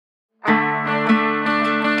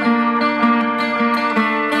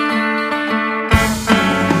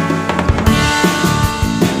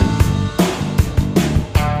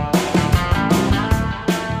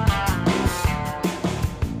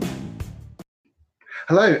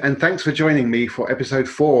Hello, and thanks for joining me for episode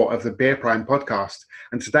 4 of the Beer Prime podcast.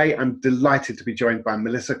 And today I'm delighted to be joined by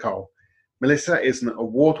Melissa Cole. Melissa is an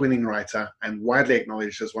award-winning writer and widely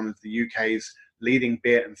acknowledged as one of the UK's leading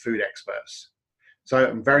beer and food experts. So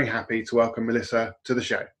I'm very happy to welcome Melissa to the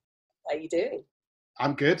show. How you doing?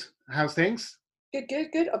 I'm good. How's things?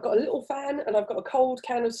 Good. I've got a little fan and I've got a cold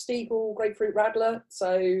can of Stiegl grapefruit radler,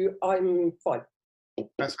 so I'm fine.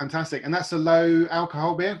 That's fantastic. And that's a low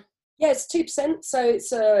alcohol beer? Yeah, it's 2%, so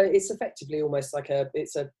it's effectively almost like a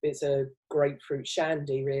grapefruit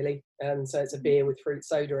shandy, really. So it's a beer with fruit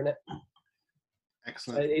soda in it.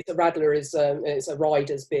 Excellent. So it's a radler it's a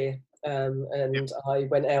rider's beer, and I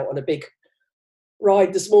went out on a big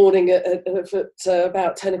ride this morning at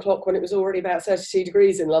about 10 o'clock when it was already about 32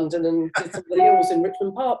 degrees in London, and did some of the hills in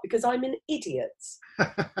Richmond Park because I'm an idiot.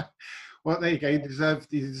 Well, there you go. You deserve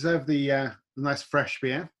the nice fresh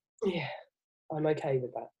beer. Yeah, I'm okay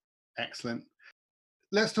with that. Excellent.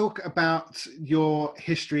 Let's talk about your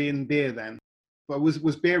history in beer then. But was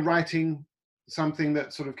beer writing something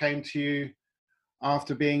that sort of came to you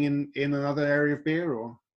after being in another area of beer,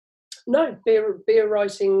 or? No, beer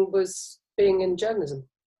writing was being in journalism.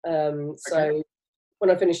 So when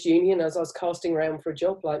I finished uni and as I was casting around for a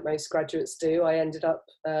job, like most graduates do, I ended up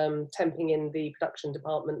temping in the production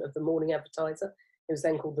department of the Morning Advertiser. It was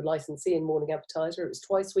then called the Licensee in Morning Advertiser. It was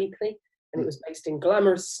twice weekly, and it was based in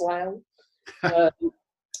glamorous Slough.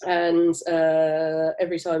 And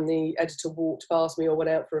every time the editor walked past me or went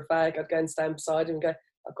out for a fag, I'd go and stand beside him and go,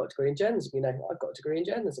 "I've got a degree in journalism, you know. I've got a degree in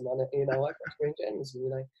journalism on it, you know. I've got a degree in journalism, you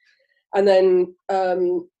know." And then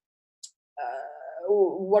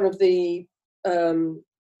one of the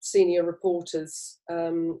senior reporters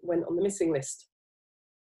went on the missing list.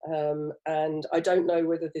 And I don't know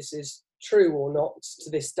whether this is true or not to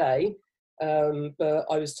this day, but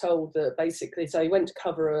I was told that basically, so he went to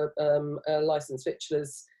cover a licensed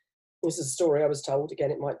victualers. This is a story I was told, again,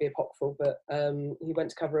 it might be apocryphal, but he went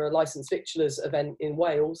to cover a licensed victualers event in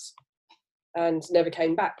Wales and never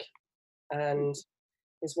came back. And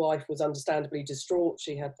his wife was understandably distraught.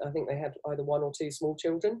 I think they had either one or two small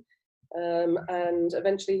children. And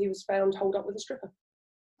eventually he was found holed up with a stripper.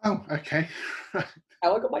 Oh, okay.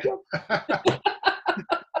 How I got my job.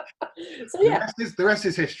 So yeah. The rest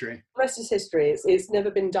is history. The rest is history. It's never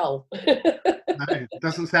been dull. No, it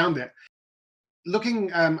doesn't sound it.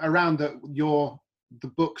 Looking around at the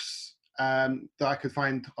books that I could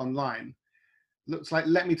find online, looks like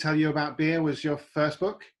Let Me Tell You About Beer was your first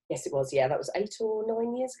book? Yes, it was. Yeah, that was 8 or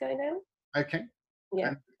 9 years ago now. Okay.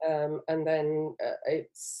 Yeah. And then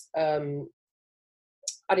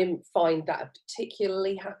I didn't find that a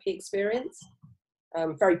particularly happy experience.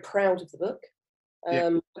 I'm very proud of the book,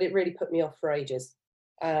 but it really put me off for ages.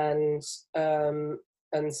 And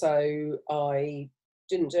so I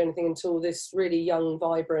didn't do anything until this really young,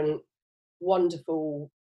 vibrant,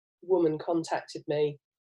 wonderful woman contacted me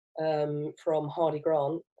from Hardy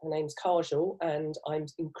Grant. Her name's Kajal, and I'm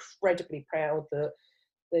incredibly proud that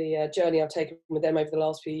the journey I've taken with them over the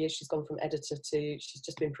last few years, she's gone from editor to, she's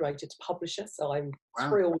just been promoted to publisher, so I'm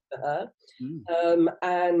thrilled for her.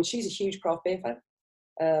 And she's a huge craft beer fan.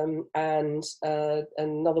 And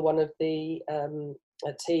another one of the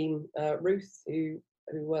team, Ruth, who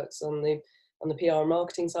works on the PR and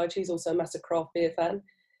marketing side, she's also a massive craft beer fan.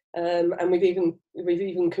 And we've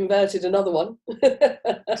even converted another one,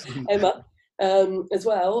 Emma, as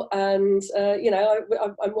well. And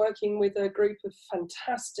I'm working with a group of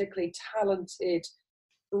fantastically talented,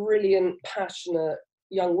 brilliant, passionate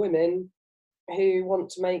young women who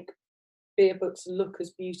want to make beer books look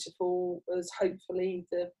as beautiful as hopefully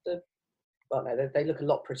they look a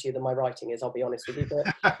lot prettier than my writing is, I'll be honest with you,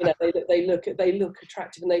 but you know, they look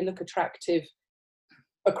attractive, and they look attractive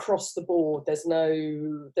across the board. There's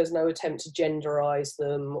no attempt to genderize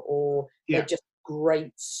them, or they're just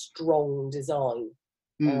great, strong design.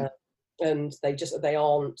 And they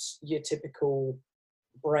aren't your typical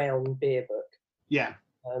brown beer book.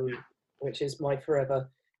 Which is my forever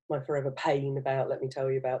pain about Let Me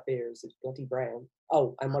Tell You About Beer, is it's bloody brown.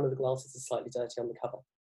 Oh, and one of the glasses is slightly dirty on the cover.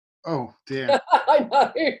 Oh dear. I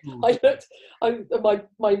know.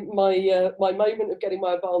 My moment of getting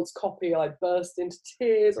my advanced copy, I burst into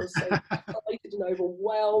tears. I was so excited and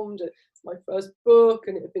overwhelmed. It's my first book,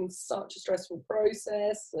 and it had been such a stressful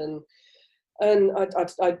process, and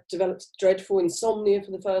I developed dreadful insomnia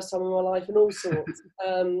for the first time in my life, and all sorts,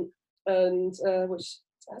 which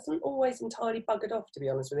hasn't always entirely buggered off, to be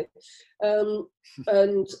honest with you.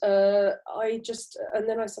 And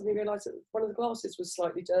then I suddenly realised that one of the glasses was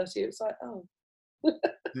slightly dirty. It was like, oh. I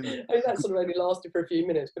mean, that sort of only lasted for a few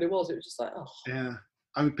minutes, but it was just like, oh. Yeah.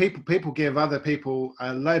 I mean, people give other people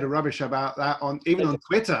a load of rubbish about that even on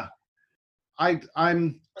Twitter. I'm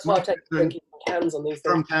That's why I take drinking from cans on these things.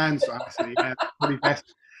 From cans, actually, yeah, probably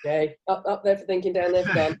best. Yeah, up there for thinking, down there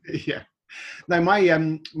for done. Yeah. No,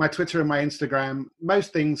 my Twitter and my Instagram,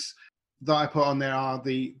 most things that I put on there are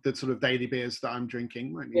the sort of daily beers that I'm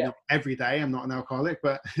drinking. Not every day. I'm not an alcoholic,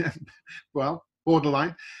 but well,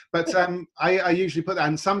 borderline. But I usually put that,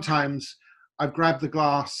 and sometimes I've grabbed the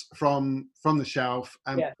glass from the shelf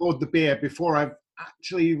and poured the beer before I've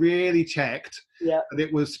actually really checked that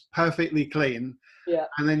it was perfectly clean. Yeah.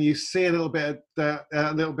 And then you see a little bit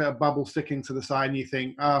of bubble sticking to the side, and you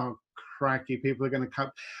think, oh crikey, people are going to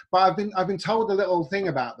come. But I've been told a little thing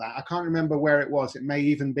about that. I can't remember where it was. It may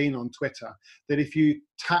even been on Twitter, that if you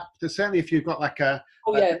tap certainly if you've got like a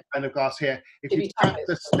kind of glass here, if you tap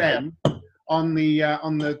the stem on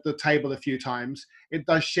the table a few times, it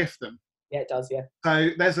does shift them. Yeah, it does. Yeah.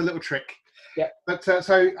 So there's a little trick. Yeah. But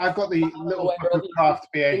so I've got the little cup of craft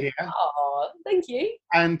beer here. Oh, thank you.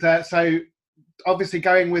 And so obviously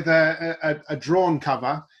going with a drawn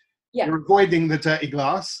cover, you're avoiding the dirty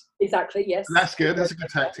glass. Exactly. Yes. That's good. That's a good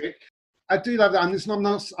tactic. I do love that.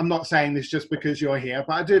 And I'm not saying this just because you're here,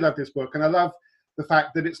 but I do love this book, and I love the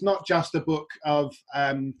fact that it's not just a book of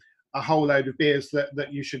a whole load of beers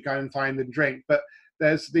that you should go and find and drink, but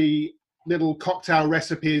there's the little cocktail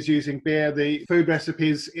recipes using beer, the food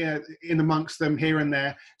recipes in amongst them here and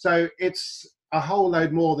there. So it's a whole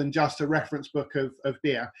load more than just a reference book of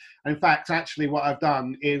beer. In fact, actually what I've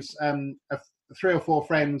done is 3 or 4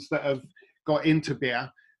 friends that have got into beer,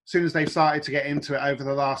 as soon as they've started to get into it over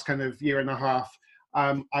the last kind of year and a half,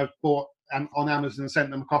 I've bought on Amazon and sent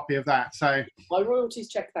them a copy of that. So my royalties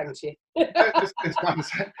check, thank you.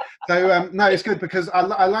 So no, it's good because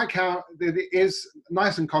I like how it is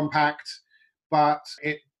nice and compact, but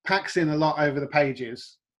it packs in a lot over the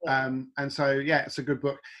pages. And so it's a good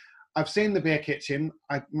book. I've seen The Beer Kitchen.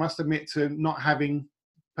 I must admit to not having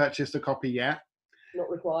purchased a copy yet. Not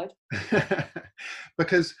required.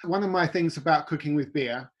 Because one of my things about cooking with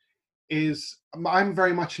beer is I'm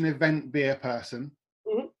very much an event beer person.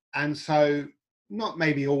 Mm-hmm. And so not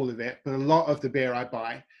maybe all of it, but a lot of the beer I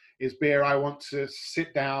buy is beer I want to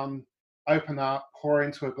sit down, open up, pour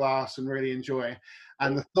into a glass and really enjoy.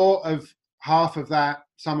 And the thought of half of that,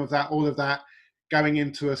 some of that, all of that going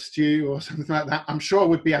into a stew or something like that, I'm sure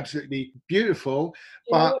would be absolutely beautiful,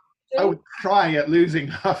 but I would cry at losing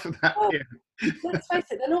half of that beer. Let's face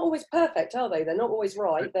it, they're not always perfect, are they? They're not always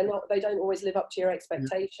right. They don't always live up to your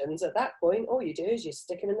expectations. At that point, all you do is you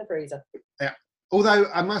stick them in the freezer. Yeah. Although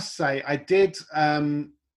I must say, I did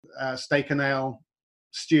steak and ale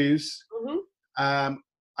stews. Mm-hmm.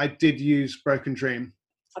 I did use Broken Dream.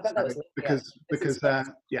 I bet that was because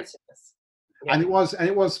and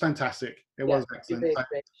it was fantastic. It was excellent.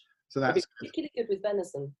 So that's particularly good with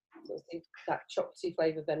venison. So that chocolatey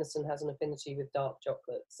flavour venison has an affinity with dark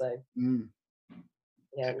chocolate. So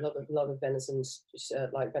a lot of venison,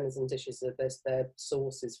 like venison dishes, their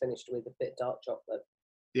sauce is finished with a bit dark chocolate.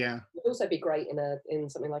 Yeah. It would also be great in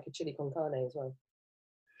something like a chili con carne as well.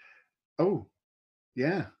 Oh,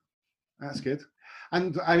 yeah, that's good.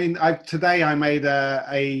 And I mean, today I made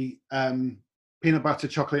a peanut butter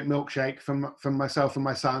chocolate milkshake from myself and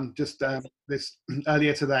my son just this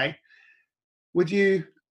earlier today. Would you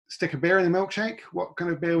stick a beer in a milkshake? What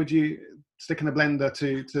kind of beer would you stick in a blender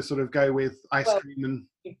to sort of go with ice cream? And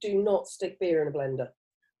you do not stick beer in a blender.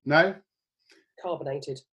 No?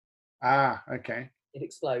 Carbonated. Ah, okay. It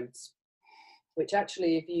explodes. Which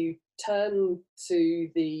actually, if you turn to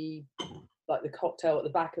the cocktail at the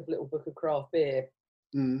back of Little Book of Craft Beer,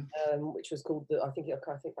 which was called I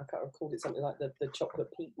called it something like the Chocolate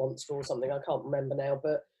Peat Monster or something. I can't remember now,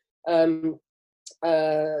 but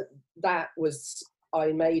that was,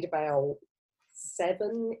 I made about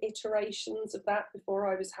 7 iterations of that before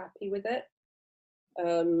I was happy with it.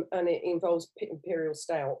 And it involves imperial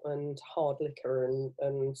stout and hard liquor and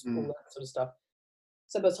all that sort of stuff.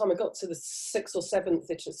 So by the time I got to the 6th or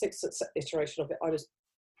 7th iteration of it, I was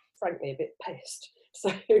frankly a bit pissed.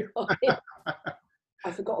 So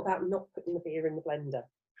I forgot about not putting the beer in the blender.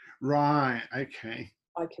 Right, okay.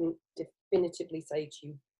 I can definitively say to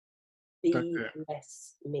you, be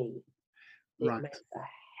less me. It makes a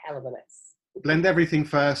hell of a mess. Blend everything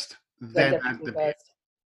first, then add the beer.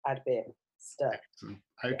 Add beer. Stir. Excellent.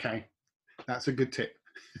 Okay, that's a good tip.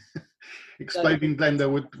 Exploding blender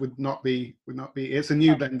would not be. It's a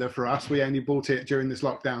new blender for us. We only bought it during this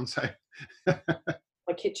lockdown, so.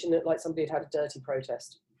 My kitchen looked like somebody had a dirty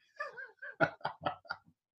protest.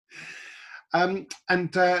 And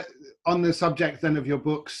on the subject then of your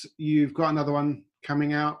books, you've got another one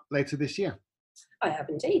coming out later this year. I have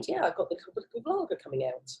indeed. Yeah, I've got the Cookbook of Lager coming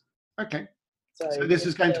out. Okay. So this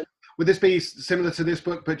is going to. Would this be similar to this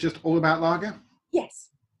book, but just all about lager? Yes.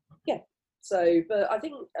 Yeah. So, but I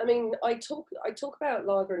mean, I talk about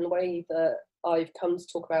lager in the way that I've come to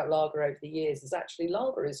talk about lager over the years. Is actually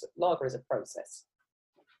lager is a process,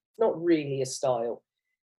 not really a style.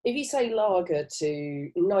 If you say lager to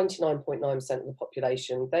 99.9% of the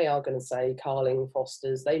population, they are going to say Carling,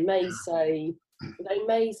 Foster's. They may say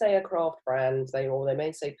a craft brand. They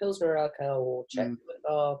may say Pilsner Urquell or Czech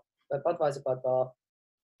Budweiser Bud Bar.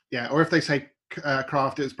 Yeah, or if they say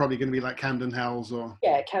craft, it's probably going to be like Camden Hells or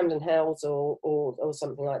Camden Hells or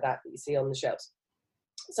something like that you see on the shelves.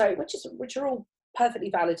 So which are all perfectly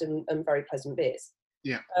valid and very pleasant beers.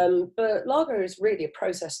 Yeah. But lager is really a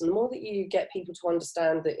process, and the more that you get people to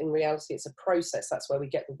understand that in reality it's a process, that's where we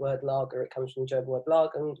get the word lager. It comes from the German word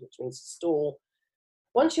lagen, which means to store.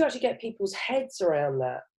 Once you actually get people's heads around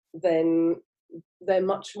that, then they're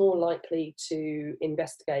much more likely to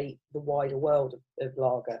investigate the wider world of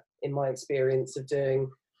lager, in my experience of doing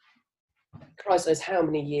Christ knows how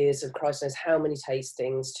many years of Christ knows how many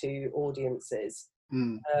tastings to audiences.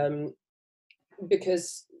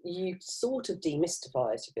 Because you sort of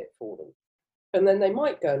demystify it a bit for them. And then they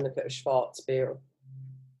might go and look at a Schwarzbier.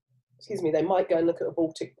 They might go and look at a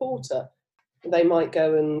Baltic Porter. They might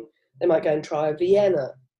go and try a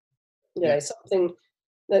Vienna. Something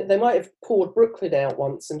that they might have poured Brooklyn out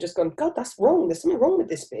once and just gone, God, that's wrong. There's something wrong with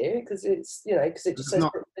this beer because it's, because it just says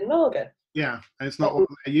Brooklyn Lager. Yeah, and it's not what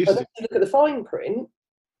they used to. If you look at the fine print,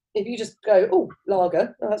 if you just go, oh,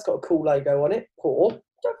 lager, that's got a cool logo on it, pour, what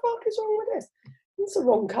the fuck is wrong with this? It's the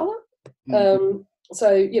wrong colour.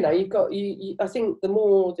 So, you've got, I think the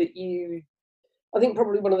more that I think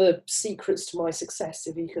probably one of the secrets to my success,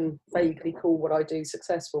 if you can vaguely call what I do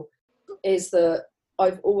successful, is that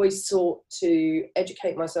I've always sought to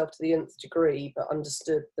educate myself to the nth degree, but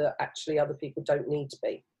understood that actually other people don't need to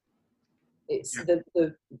be. It's the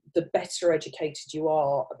better educated you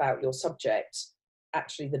are about your subject,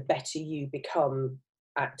 actually the better you become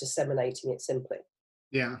at disseminating it simply.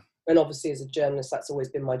 Yeah. And obviously as a journalist, that's always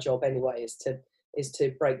been my job anyway, is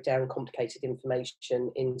to break down complicated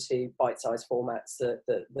information into bite-sized formats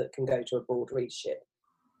that can go to a broad readership.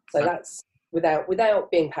 So that's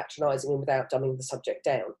without being patronising and without dumbing the subject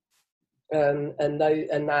down. And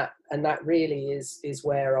that really is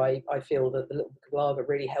where I feel that the Little Book of Lager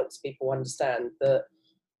really helps people understand that,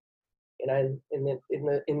 in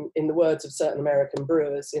the words of certain American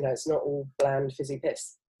brewers, it's not all bland fizzy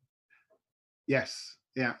piss. Yes,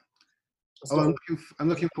 yeah. Oh, I'm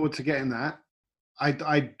looking forward to getting that.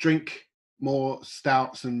 I drink more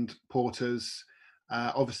stouts and porters,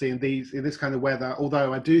 obviously in this kind of weather.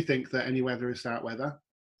 Although I do think that any weather is stout weather.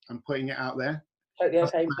 I'm putting it out there. Totally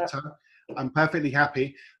okay. I'm perfectly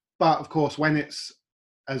happy, but of course, when it's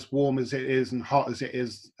as warm as it is and hot as it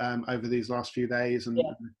is over these last few days and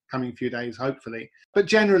coming few days, hopefully. But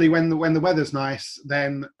generally, when the weather's nice,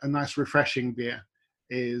 then a nice refreshing beer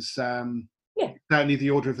is certainly the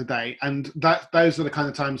order of the day, and those are the kind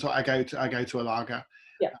of times that I go to a lager,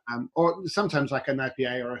 or sometimes like an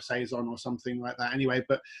IPA or a saison or something like that. Anyway,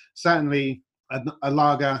 but certainly a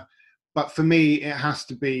lager. But for me, it has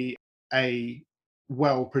to be a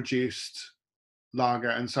well-produced lager,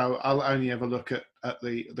 and so I'll only ever look at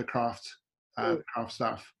the craft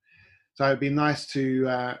stuff. So it'd be nice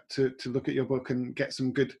to look at your book and get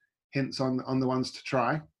some good hints on the ones to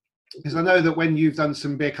try. Because I know that when you've done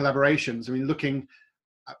some beer collaborations, I mean, looking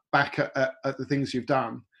back at the things you've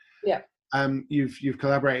done, you've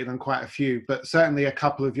collaborated on quite a few, but certainly a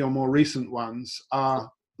couple of your more recent ones are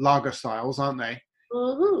lager styles, aren't they?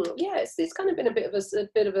 Mm-hmm. Yeah, it's kind of been a bit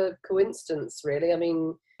of a coincidence, really. I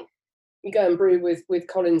mean, you go and brew with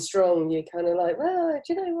Colin Strong, you're kind of like, well,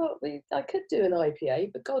 do you know what? I could do an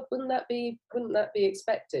IPA, but God, wouldn't that be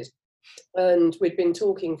expected? And we'd been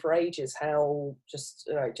talking for ages how just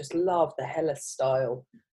love the Helles style,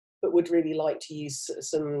 but would really like to use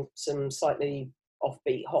some slightly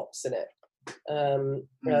offbeat hops in it. And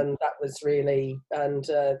that was really, and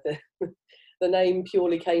the name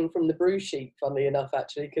purely came from the brew sheet, funnily enough,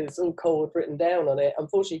 actually, because all Cole had written down on it.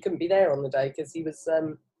 Unfortunately, he couldn't be there on the day because he was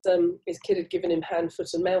his kid had given him hand,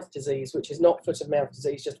 foot and mouth disease, which is not foot and mouth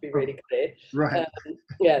disease, just to be really clear. Right.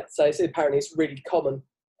 So apparently it's really common.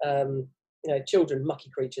 Children, mucky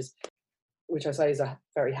creatures, which I say is a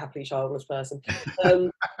very happily childless person.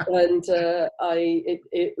 It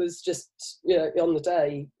was just, on the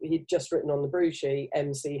day, he'd just written on the brew sheet,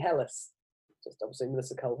 MC Helles, just obviously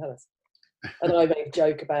Melissa Cole Helles. And I made a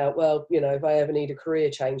joke about, well, if I ever need a career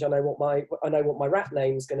change, I know what my rap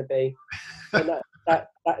name's going to be. And that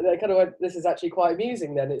kind of went, this is actually quite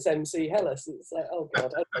amusing then. It's MC Hellas. It's like, oh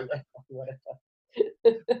God, okay, yeah, whatever.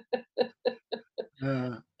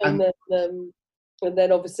 And And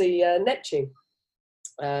then obviously Neptune.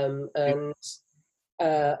 And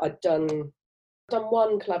I'd done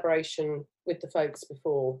one collaboration with the folks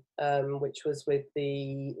before, which was with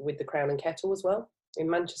the Crown and Kettle as well in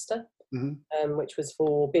Manchester, which was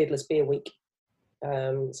for Beardless Beer Week.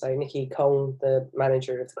 So Nikki Cole, the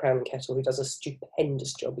manager of the Crown and Kettle, who does a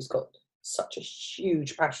stupendous job, he's got such a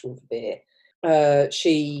huge passion for beer.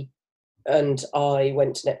 She and I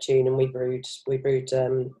went to Neptune and we brewed this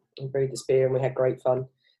beer and we had great fun.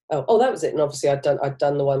 Oh, that was it. And obviously I'd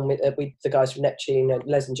done the one with the guys from Neptune,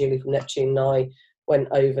 Les and Julie from Neptune, and I went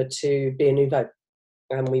over to Beer Nouveau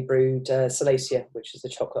and we brewed Salacia, which is the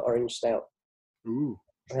chocolate orange stout. Ooh.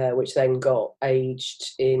 Which then got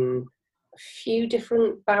aged in a few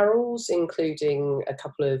different barrels, including a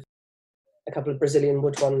couple of Brazilian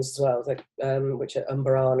wood ones as well, which are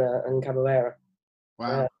Umburana and Caboeira.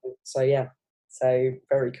 Wow. So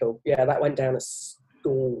very cool. Yeah, that went down a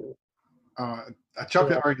storm. A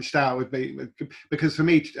chocolate orange stout would be, because for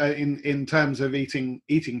me, in terms of eating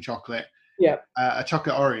chocolate, a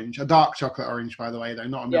chocolate orange, a dark chocolate orange, by the way, though,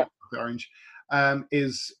 not a milk chocolate orange,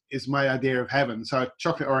 is my idea of heaven. So a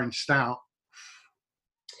chocolate orange stout.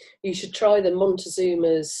 You should try the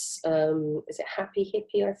Montezuma's. Is it Happy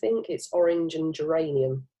Hippie? I think it's orange and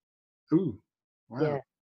geranium. Ooh, wow! Yeah,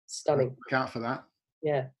 stunning. Look out for that.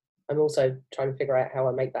 Yeah. I'm also trying to figure out how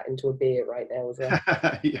I make that into a beer right now as well.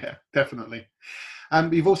 Yeah, definitely.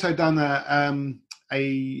 You've also done a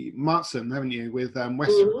Marzen, haven't you, with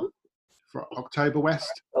Western for October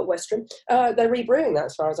West? Oh, Western. They're rebrewing that,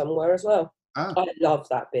 as far as I'm aware, as well. Oh. I love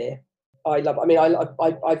that beer. I've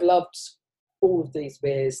loved all of these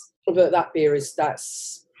beers, but that beer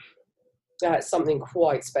that's something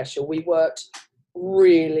quite special. We worked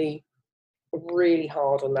really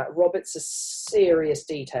hard on that. Robert's a serious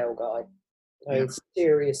detail guy,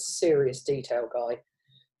 serious detail guy,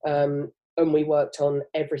 and we worked on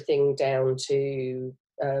everything down to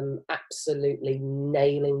absolutely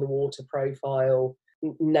nailing the water profile,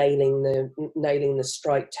 nailing the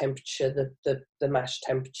strike temperature, the mash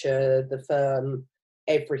temperature, the firm,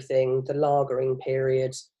 everything. The lagering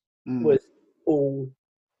period was all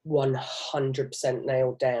 100%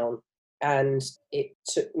 nailed down. And it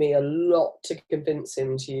took me a lot to convince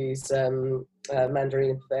him to use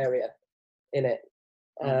Mandarina Bavaria in it,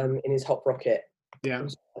 in his Hop Rocket. Yeah.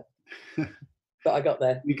 But I got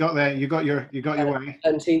there. You got there. You got your way.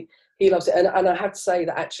 And he loves it. And I have to say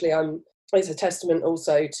that actually it's a testament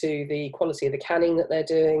also to the quality of the canning that they're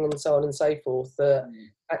doing and so on and so forth. That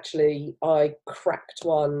actually I cracked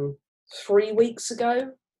one 4 weeks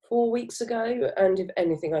ago, and if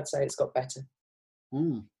anything, I'd say it's got better.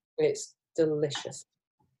 It's delicious.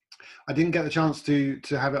 I didn't get the chance to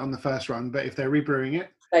have it on the first run, but if they're rebrewing it,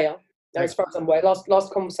 they are. As far as I'm aware,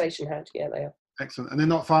 last conversation had, they are. Excellent, and they're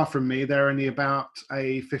not far from me. They're only about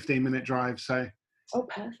a 15-minute drive, so. Oh,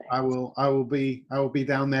 perfect. I will be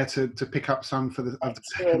down there to pick up some for the.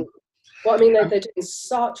 Well, I mean, they're doing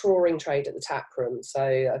such roaring trade at the tap room,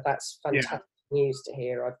 so that's fantastic news to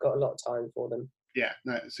hear. I've got a lot of time for them. Yeah,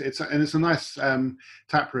 no, it's a nice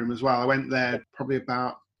tap room as well. I went there probably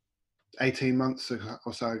about 18 months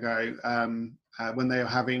or so ago when they were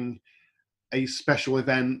having a special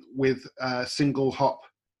event with single hop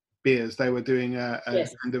beers. They were doing a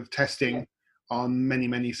kind of testing on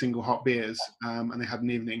many single hop beers, and they had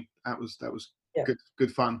an evening. That was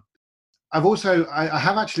good fun. I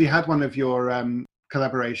have actually had one of your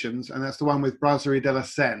collaborations, and that's the one with Brasserie de la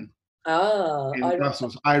Seine in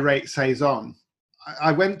Brussels. Irate Saison.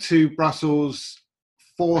 I went to Brussels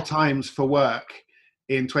 4 times for work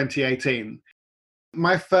in 2018.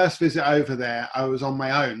 My first visit over there, I was on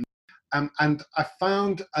my own, and I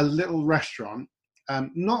found a little restaurant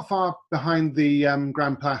not far behind the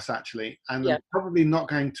Grand Place, actually, and I'm probably not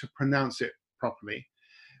going to pronounce it properly,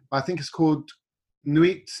 but I think it's called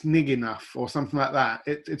Nuit Niginaf or something like that.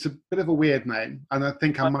 It's a bit of a weird name, and I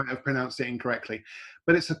think I might have pronounced it incorrectly,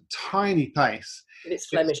 but it's a tiny place. If it's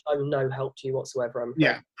Flemish, I'm no help to you whatsoever.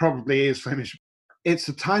 Probably is Flemish. It's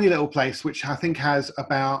a tiny little place which I think has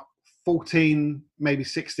about 14, maybe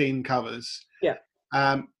 16 covers. Yeah.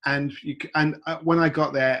 And when I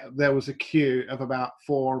got there was a queue of about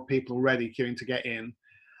 4 people already queuing to get in.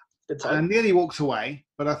 And I nearly walked away,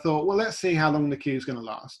 but I thought, well, let's see how long the queue is going to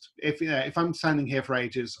last. If I'm standing here for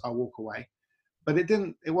ages, I'll walk away. But it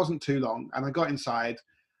wasn't too long, and I got inside.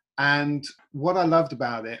 And what I loved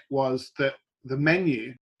about it was that the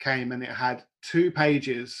menu came and it had 2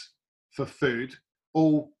 pages for food,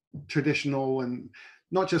 all traditional and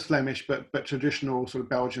not just Flemish, but traditional sort of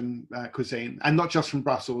Belgian cuisine, and not just from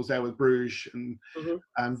Brussels. There was Bruges and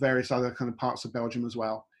various other kind of parts of Belgium as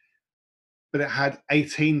well. But it had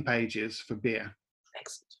 18 pages for beer.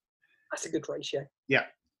 Excellent. That's a good ratio. Yeah.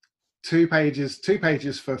 2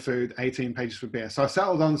 pages for food, 18 pages for beer. So I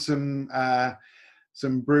settled on some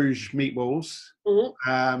Bruges meatballs,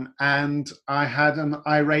 and I had an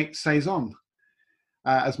Irate Saison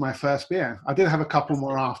as my first beer. I did have a couple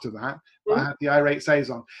more after that, but I had the Irate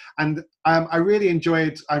Saison, and I really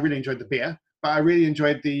enjoyed the beer, but I really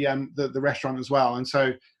enjoyed the restaurant as well. And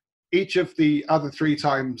so each of the other 3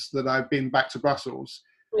 times that I've been back to Brussels,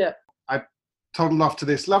 I toddled off to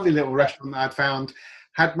this lovely little restaurant that I'd found,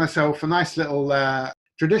 had myself a nice little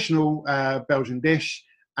traditional Belgian dish,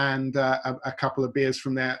 and a couple of beers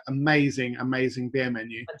from their amazing beer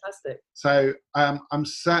menu. Fantastic. So I've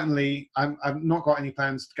not got any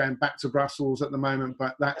plans to going back to Brussels at the moment,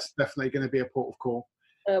 but that's definitely going to be a port of call.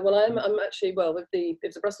 Well, I'm actually,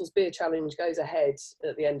 if the Brussels Beer Challenge goes ahead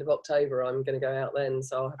at the end of October, I'm going to go out then,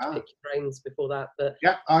 so I'll have to pick your brains before that. But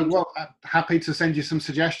yeah, I'm happy to send you some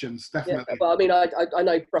suggestions, definitely. Yeah, well, I mean, I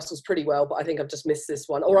know Brussels pretty well, but I think I've just missed this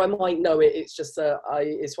one, or I might know it. It's just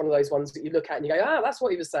it's one of those ones that you look at and you go, that's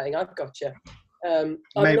what he was saying. I've got you.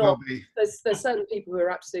 Well be. There's certain people who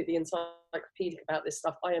are absolutely encyclopedic about this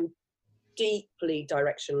stuff. I am deeply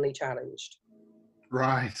directionally challenged.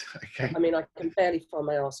 Right. Okay. I mean, I can barely find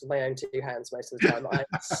my arse with my own 2 hands most of the time. I'm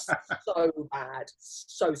so bad,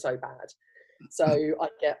 so bad. So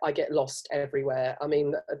I get lost everywhere. I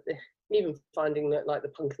mean, even finding that, like, the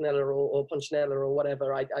Puncanella or Punchinella or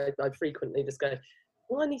whatever, I frequently just go,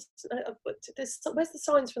 well, I need to, where's the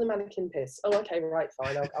signs for the mannequin piss? Oh, okay, right,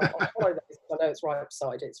 fine. I'll follow those. I know it's right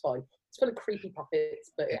beside it. It's fine. It's full of creepy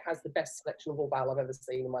puppets, but it has the best selection of Orval I've ever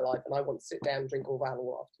seen in my life, and I want to sit down and drink Orval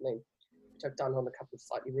all afternoon. I've done on a couple of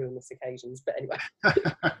slightly ruinous occasions, but anyway.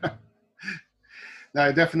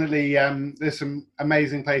 No, definitely. There's some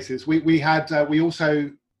amazing places. We also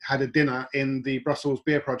had a dinner in the Brussels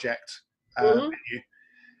Beer Project menu,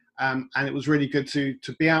 and it was really good to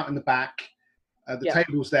be out in the back. The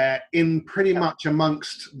tables there, in pretty much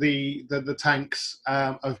amongst the tanks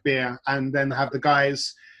of beer, and then have the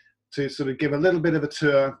guys to sort of give a little bit of a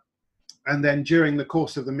tour, and then during the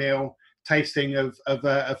course of the meal, tasting of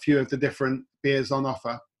a few of the different beers on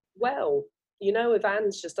offer. Well, you know,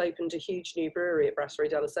 Ivan's just opened a huge new brewery at Brasserie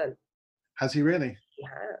de la Seine. Has he really? He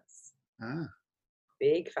has. Ah.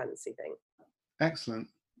 Big fancy thing. Excellent.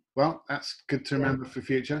 Well, that's good to remember for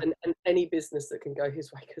future. And any business that can go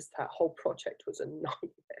his way, because that whole project was a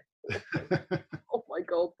nightmare. Oh my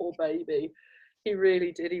God, poor baby. He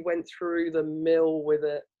really did. He went through the mill with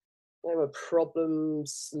it. There were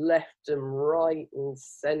problems left and right and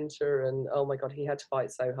centre, and oh my God, he had to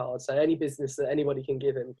fight so hard. So any business that anybody can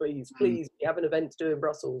give him, please, you have an event to do in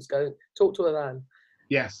Brussels, go talk to Ivan.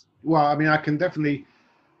 Yes. Well, I mean, I can definitely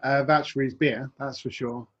vouch for his beer, that's for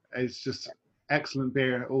sure. It's just excellent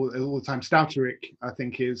beer all the time. Stouterick, I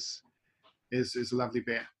think, is a lovely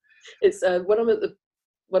beer. It's when I'm at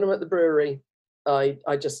the brewery, I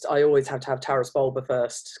always have to have Taras Bulba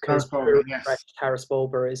first, because Taras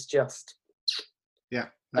Bulba is just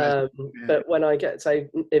But when I get, so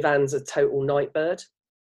Ivan's a total night bird,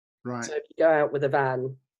 right? So if you go out with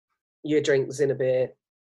Ivan, you drink Zinnebeer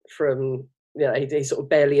from, you know, he sort of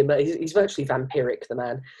barely, he's virtually vampiric, the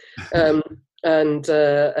man.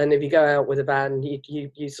 And if you go out with Ivan,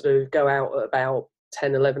 you sort of go out at about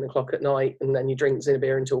 10, 11 o'clock at night, and then you drink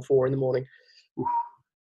Zinnebeer until 4 in the morning. Oof.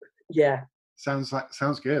 Yeah. Sounds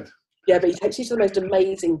good. Yeah, but he takes you to the most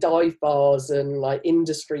amazing dive bars and like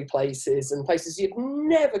industry places and places you'd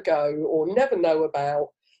never go or never know about.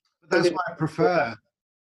 That's what I prefer.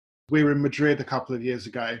 We were in Madrid a couple of years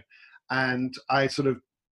ago, and I sort of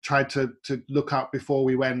tried to look up before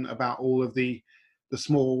we went about all of the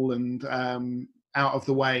small and out of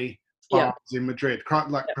the way bars in Madrid,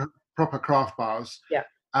 proper craft bars. Yeah.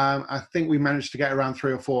 I think we managed to get around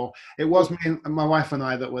 3 or 4. It was me and my wife and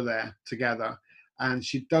I that were there together, and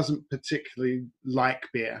she doesn't particularly like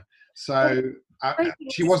beer. So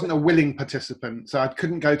she wasn't a willing participant, so I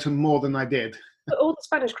couldn't go to more than I did. But all the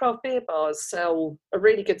Spanish craft beer bars sell a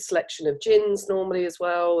really good selection of gins normally as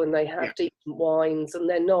well, and they have decent wines, and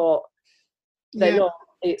they're not,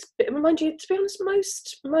 mind you, to be honest,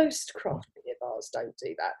 most craft beer bars don't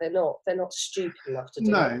do that. They're not stupid enough to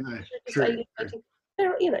do that. No, true.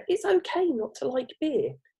 You know, it's okay not to like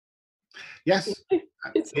beer. Yes,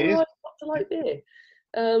 it's all right not to like beer.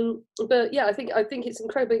 But yeah, I think it's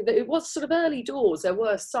incredible that it was sort of early doors. There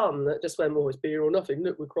were some that just went, well, it's beer or nothing.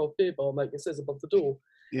 Look, we're craft beer bar, mate. It says above the door.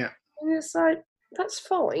 Yeah. And it's like, that's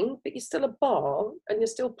fine, but you're still a bar and you're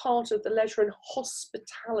still part of the leisure and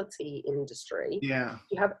hospitality industry. Yeah.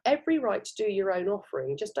 You have every right to do your own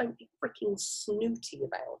offering. Just don't be freaking snooty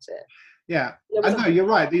about it. Yeah. There I was know, a you're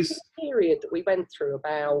right. These. period that we went through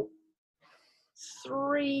about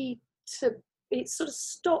it sort of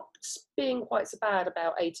stopped being quite so bad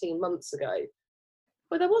about 18 months ago.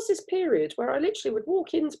 But there was this period where I literally would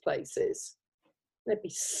walk into places, they'd be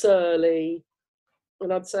surly,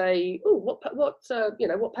 and I'd say, "Oh, what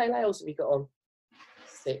pale ales have you got on?"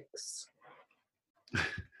 6.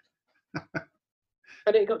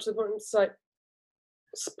 And it got to the point, it's like,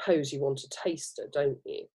 suppose you want a taster, don't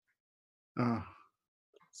you? Oh.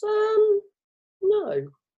 So, no,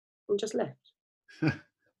 and just left.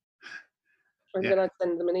 And then I'd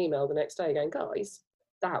send them an email the next day going, guys,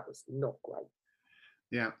 that was not great.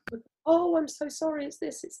 Yeah. Oh, I'm so sorry, it's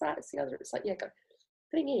this, it's that, it's the other. It's like, yeah, go.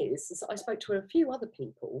 Thing is I spoke to a few other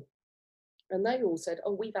people and they all said,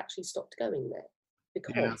 oh, we've actually stopped going there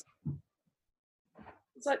because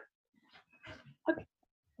it's like, I'm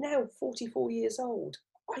now 44 years old.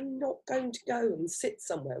 I'm not going to go and sit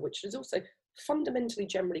somewhere which is also fundamentally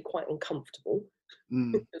generally quite uncomfortable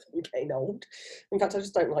as I'm getting old. In fact, I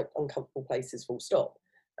just don't like uncomfortable places, full stop.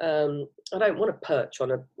 I don't want to perch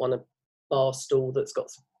on a bar stool that's got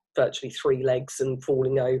virtually 3 legs and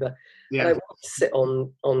falling over. Yeah. I don't want to sit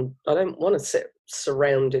I don't want to sit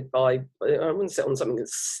surrounded by, I want to sit on something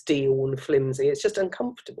that's steel and flimsy. It's just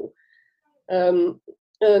uncomfortable. And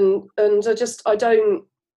I don't,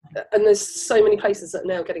 and there's so many places that are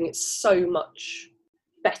now getting it so much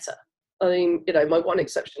better. I mean, my one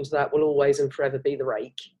exception to that will always and forever be the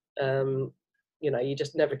Rake. You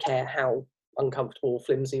just never care how uncomfortable or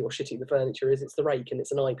flimsy or shitty the furniture is. It's the Rake and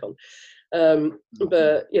it's an icon.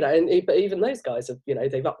 But even those guys have,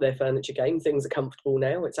 they've upped their furniture game. Things are comfortable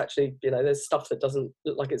now. It's actually, there's stuff that doesn't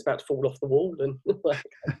look like it's about to fall off the wall. And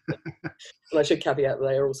and I should caveat that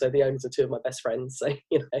they are also the owners of 2 of my best friends. So,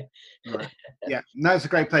 Right. Yeah, no, it's a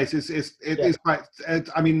great place. It is quite.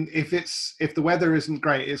 I mean, if the weather isn't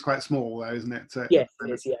great, it's quite small, though, isn't it? Yes,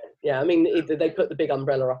 it is. Yeah. I mean, they put the big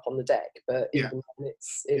umbrella up on the deck, but even then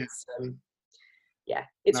it's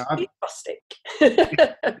rustic.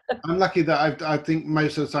 I'm lucky that I think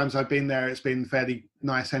most of the times I've been there, it's been fairly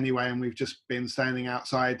nice anyway, and we've just been standing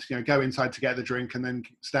outside. Go inside to get the drink, and then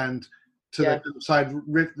stand to the side,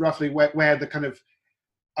 roughly where the kind of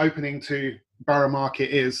opening to Borough Market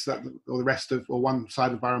is, or the rest of, or one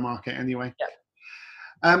side of Borough Market anyway.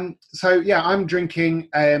 So I'm drinking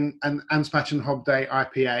an Ansbach & Hobday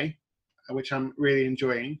IPA, which I'm really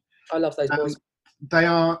enjoying. I love those boys.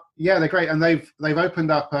 They're great, and they've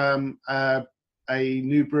opened up a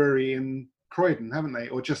new brewery in Croydon, haven't they,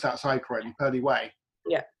 or just outside Croydon, Purley Way?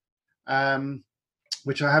 Yeah.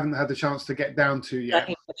 Which I haven't had the chance to get down to yet.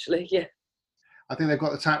 Actually, yeah. I think they've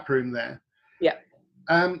got the tap room there. Yeah.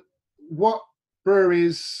 What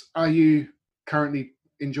breweries are you currently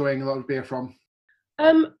enjoying a lot of beer from?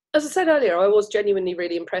 As I said earlier, I was genuinely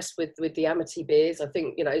really impressed with the Amity beers. I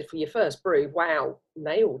think, for your first brew, wow,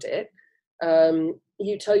 nailed it.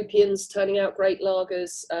 Utopian's turning out great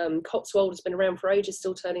lagers. Cotswold has been around for ages,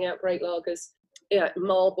 still turning out great lagers.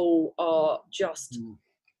 Marble are just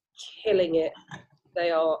killing it.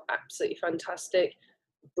 They are absolutely fantastic.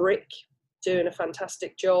 Brick doing a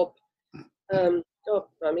fantastic job. I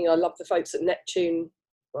love the folks at Neptune.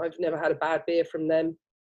 I've never had a bad beer from them.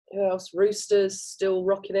 Who else? Roosters still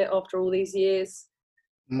rocking it after all these years.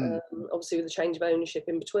 Obviously with the change of ownership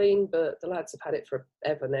in between, but the lads have had it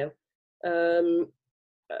forever now.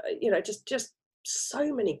 Just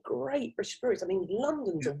so many great British breweries. I mean,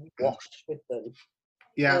 London's awash with them.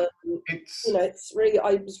 Yeah, it's really.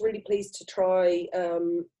 I was really pleased to try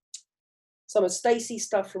some of Stacey's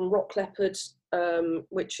stuff from Rock Leopard,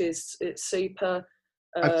 which it's super.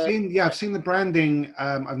 I've seen the branding.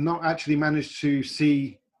 I've not actually managed to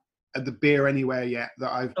see the beer anywhere yet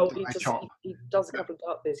that I've. He does a couple of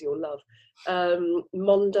dark beers you'll love.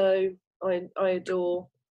 Mondo, I adore.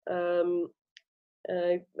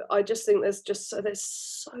 I just think there's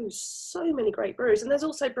so many great breweries, and there's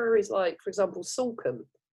also breweries like, for example, Salcombe,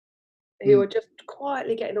 who are just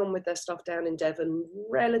quietly getting on with their stuff down in Devon,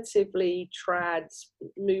 relatively trads,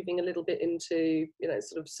 moving a little bit into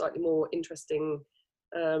sort of slightly more interesting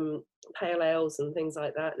pale ales and things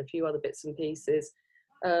like that, and a few other bits and pieces.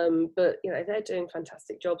 But they're doing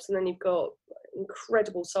fantastic jobs, and then you've got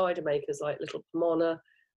incredible cider makers like Little Pomona,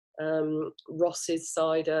 Ross's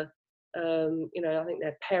cider. I think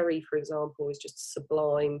their Perry, for example, is just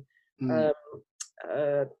sublime. The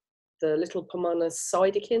Little Pomona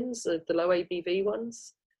Cidekins, the low ABV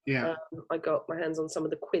ones. I got my hands on some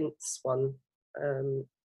of the Quince one.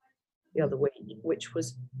 the other week, which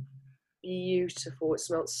was beautiful. It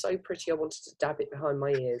smelled so pretty. I wanted to dab it behind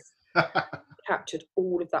my ears. Captured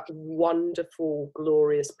all of that wonderful,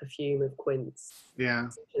 glorious perfume of quince. Yeah.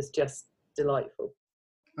 It was just delightful.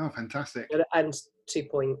 Oh, fantastic. And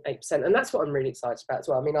 2.8%. And that's what I'm really excited about as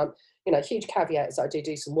well. I mean, I'm, huge caveat is I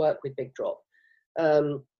do some work with Big Drop.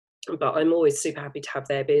 But I'm always super happy to have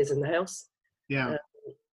their beers in the house. Yeah.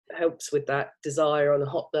 Helps with that desire on a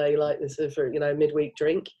hot day like this for, midweek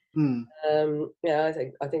drink. Yeah, I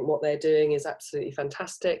think what they're doing is absolutely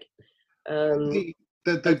fantastic.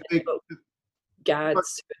 Gads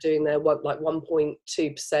are doing their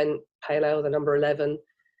 1.2% pale ale, the number 11.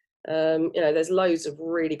 There's loads of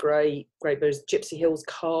really great beers. Gypsy Hills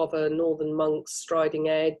Carver, Northern Monks, Striding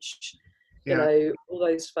Edge. All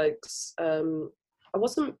those folks. I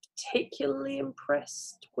wasn't particularly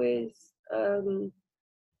impressed with the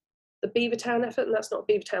Beavertown effort, and that's not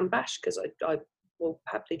Beavertown Bash because I will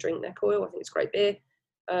happily drink Neck Oil. I think it's great beer.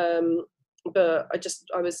 But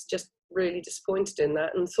I was just really disappointed in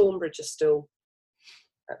that, and Thornbridge is still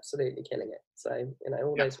absolutely killing it. So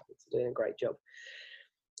all those folks are doing a great job.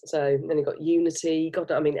 So then you've got Unity.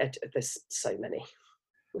 There's so many.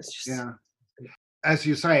 It's just, as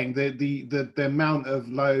you're saying, the amount of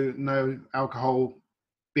no alcohol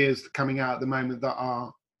beers coming out at the moment that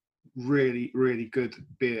are really, really good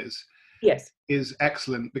beers, is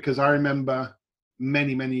excellent. Because I remember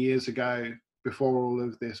many years ago, before all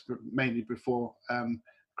of this, but mainly before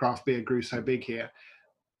craft beer grew so big here,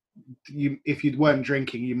 if you weren't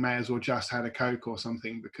drinking, you may as well just had a Coke or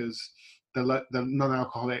something, because the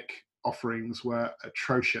non-alcoholic offerings were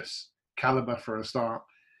atrocious caliber for a start.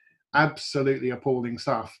 Absolutely appalling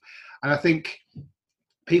stuff. And I think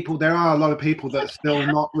there are a lot of people that still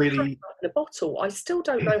not really in a bottle. I still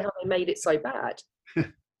don't know how they made it so bad.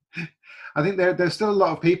 I think there's still a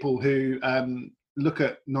lot of people who look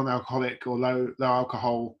at non-alcoholic or low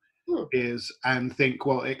alcohol beers and think,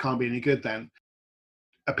 well, it can't be any good then.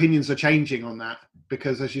 Opinions are changing on that,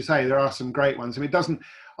 because as you say, there are some great ones. I mean, it doesn't,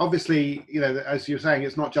 obviously, as you're saying,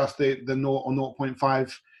 it's not just the 0 or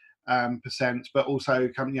 0.5%, but also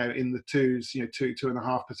coming, in the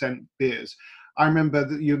 2.5% beers. I remember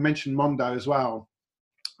that you mentioned Mondo as well.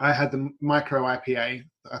 I had the micro IPA,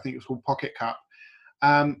 I think it was called Pocket Cup.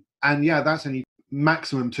 And that's only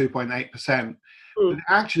maximum 2.8%. But it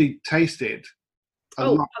actually tasted a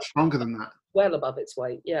lot stronger than that. Well above its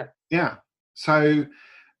weight, yeah. Yeah. So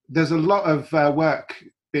there's a lot of work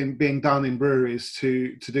being done in breweries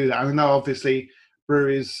to do that. I know, obviously,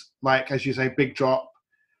 breweries like, as you say, Big Drop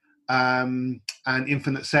and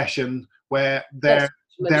Infinite Session, where their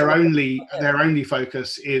only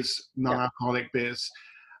focus is non-alcoholic beers.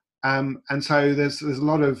 And so there's a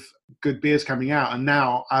lot of good beers coming out. And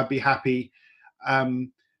now I'd be happy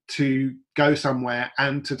to go somewhere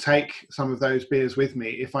and to take some of those beers with me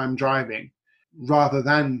if I'm driving, rather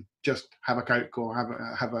than just have a Coke or have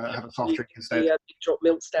a soft drink instead. Big Drop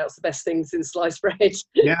milk stout's the best thing since sliced bread.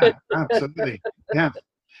 Yeah, absolutely. Yeah.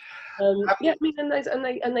 And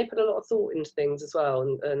they put a lot of thought into things as well.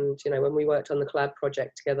 And when we worked on the collab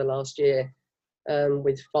project together last year,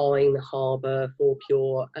 with Fine Harbour, For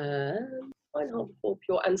Pure, and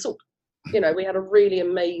Salt. We had a really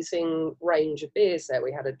amazing range of beers there.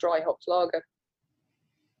 We had a dry hopped lager,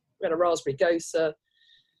 we had a raspberry gosa,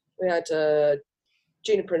 we had a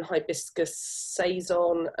juniper and hibiscus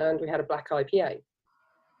saison, and we had a black IPA.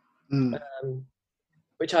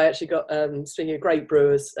 Which I actually got, speaking of great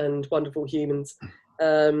brewers and wonderful humans,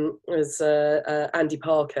 was Andy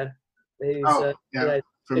Parker, who's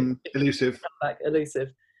from Elusive.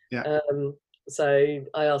 Yeah. So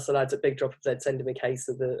I asked the lads at Big Drop if they'd send him a case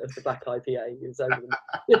of the black IPA. It was over them.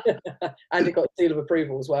 And it got a seal of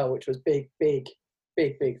approval as well, which was big thing.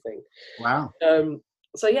 Wow. And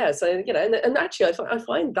actually I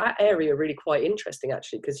find that area really quite interesting,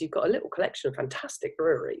 actually, because you've got a little collection of fantastic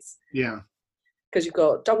breweries. Yeah. Because you've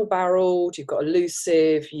got Double Barreled, you've got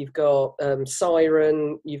Elusive, you've got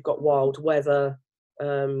Siren, you've got Wild Weather,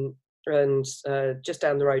 and just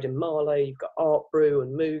down the road in Marlow, you've got Art Brew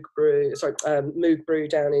and Moog Brew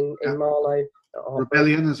down in Marlow.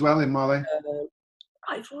 Rebellion as well in Marlow.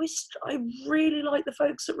 I really like the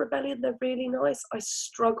folks at Rebellion. They're really nice. I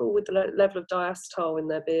struggle with the level of diacetyl in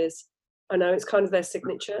their beers. I know it's kind of their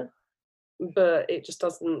signature, but it just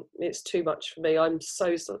doesn't, it's too much for me. I'm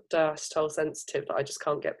so diacetyl sensitive that I just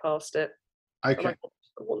can't get past it. Okay. I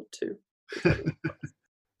want to.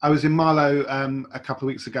 I was in Marlow a couple of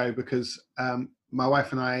weeks ago because my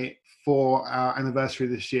wife and I, for our anniversary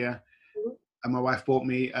this year, and my wife bought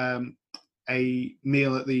me a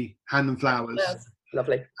meal at the Hand and Flowers.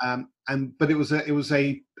 Lovely. But it was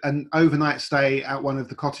an overnight stay at one of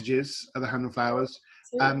the cottages at the Hand and Flowers.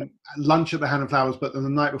 Super. Lunch at the Hand and Flowers, but then the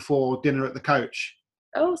night before, dinner at the Coach.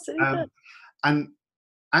 Oh, super. And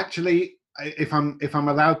actually, if I'm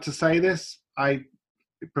allowed to say this, I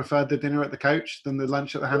preferred the dinner at the Coach than the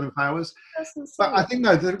lunch at the Hand and Flowers. That's insane. But I think,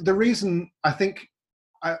 no, the reason I think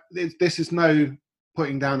this is no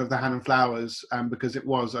putting down of the Hand and Flowers, because it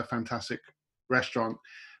was a fantastic restaurant,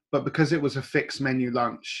 but because it was a fixed menu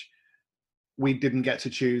lunch, we didn't get to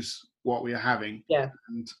choose what we were having. Yeah.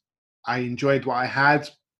 And I enjoyed what I had,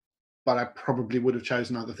 but I probably would have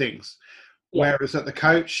chosen other things. Yeah. Whereas at the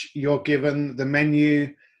Coach, you're given the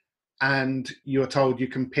menu and you're told you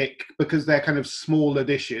can pick, because they're kind of smaller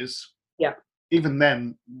dishes. Yeah. Even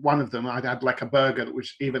then, one of them, I'd had like a burger that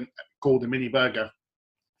was even called a mini burger,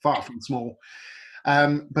 far from small.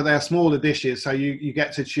 But they're smaller dishes, so you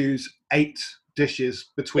get to choose 8 dishes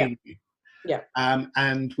between you. Yeah.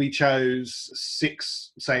 And we chose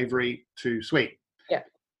 6 savoury, 2 sweet. Yeah.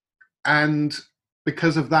 And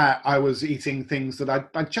because of that, I was eating things that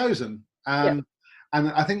I'd chosen. And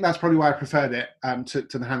I think that's probably why I preferred it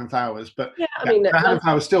to the Hand and Flowers. But yeah, I mean, the Hand and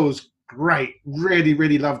Flowers still was great. Really,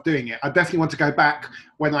 really loved doing it. I definitely want to go back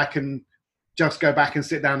when I can just go back and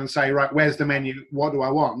sit down and say, right, where's the menu? What do I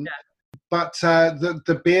want? Yeah. But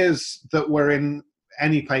the beers that were in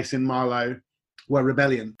any place in Marlow were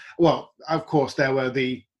Rebellion. Well, of course, there were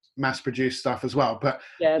the mass-produced stuff as well. But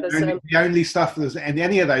the only stuff that was in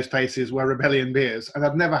any of those places were Rebellion beers. And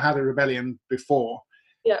I'd never had a Rebellion before.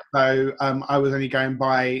 Yeah. So I was only going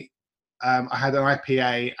by, I had an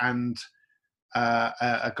IPA and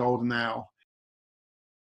a Golden Ale.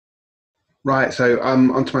 Right, so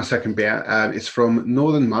on to my second beer. It's from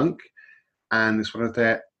Northern Monk, and it's one of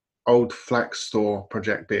their Old Flax Store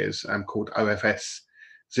project beers called OFS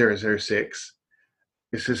 006.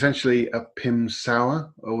 It's essentially a Pim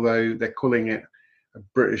Sour, although they're calling it a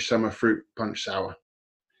British Summer Fruit Punch Sour.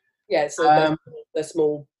 Yeah, so they're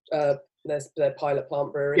small, they're pilot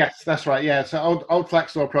plant brewery. Yes, that's right, yeah. So Old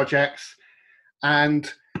Flax Store projects.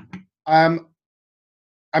 And I'm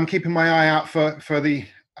keeping my eye out for the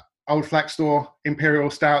Old Flax Store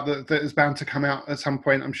Imperial Stout that is bound to come out at some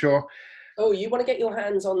point, I'm sure. Oh, you want to get your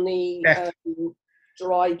hands on the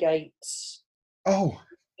Drygate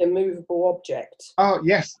immovable object? Oh,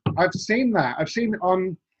 yes. I've seen that. I've seen it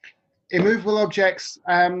on Immovable Objects.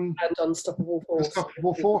 And Unstoppable Forces.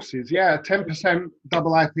 Unstoppable Forces, yeah. 10%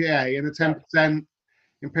 double IPA and a 10%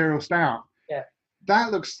 Imperial Stout. Yeah.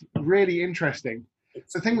 That looks really interesting.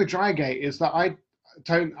 The thing with Drygate is that I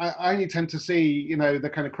only tend to see, the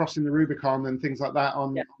kind of crossing the Rubicon and things like that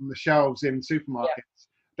on the shelves in supermarkets. Yeah.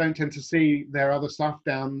 Don't tend to see their other stuff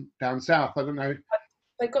down south. I don't know.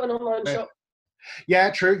 They've got an online shop. Yeah,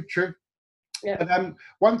 true. Yeah. But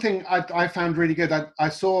one thing I found really good, I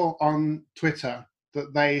saw on Twitter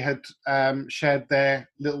that they had shared their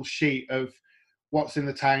little sheet of what's in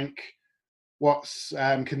the tank, what's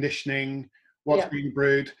conditioning, what's being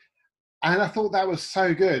brewed. And I thought that was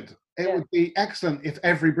so good. It would be excellent if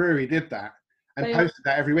every brewery did that and posted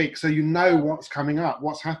that every week, so you know what's coming up,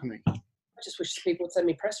 what's happening. I just wish people would send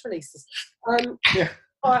me press releases. Yeah.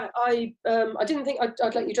 I didn't think I'd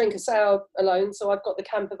let you drink a sour alone, so I've got the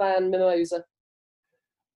Campervan Mimosa.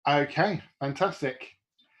 Okay, fantastic.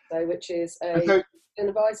 So, which is an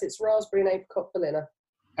advice. It's raspberry and apricot Berliner.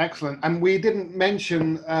 Excellent. And we didn't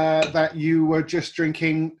mention that you were just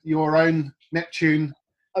drinking your own Neptune.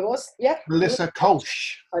 I was, yeah. Melissa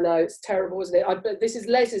Kolsch. I know, it's terrible, isn't it? This is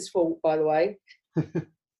Les's fault, by the way.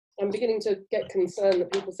 I'm beginning to get concerned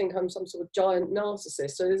that people think I'm some sort of giant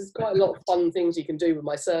narcissist. So there's quite a lot of fun things you can do with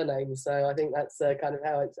my surname. So I think that's kind of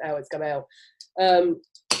how it's come out. Les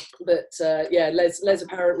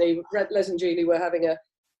apparently, Les and Julie were having a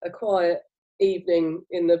quiet evening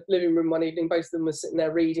in the living room one evening. Both of them were sitting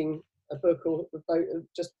there reading a book or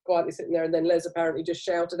just quietly sitting there. And then Les apparently just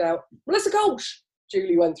shouted out, "Melissa Kolsch!"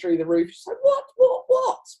 Julie went through the roof. She's like, what?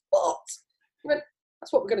 He went,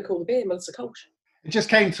 "That's what we're going to call the beer, Melissa Kolsch." It just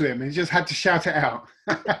came to him. He just had to shout it out.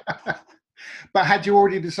 But had you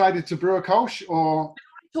already decided to brew a Kolsch, or?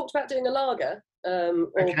 We talked about doing a lager,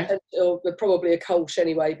 or probably a Kolsch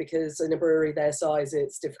anyway, because in a brewery their size,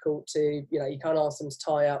 it's difficult to, you can't ask them to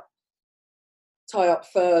tie up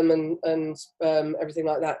firm and everything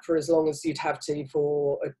like that for as long as you'd have to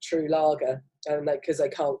for a true lager, because they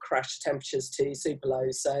can't crash temperatures to super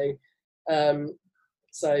low. So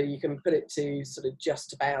you can put it to sort of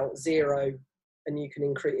just about 0, and you can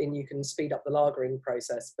increase and you can speed up the lagering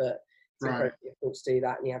process. But it's incredibly difficult to do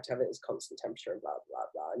that, and you have to have it as constant temperature and blah blah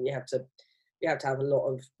blah. And you have to have a lot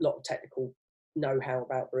of technical know-how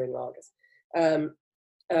about brewing lagers.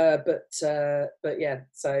 But yeah,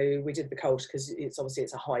 so we did the Kolsch because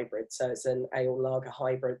it's a hybrid, so it's an ale lager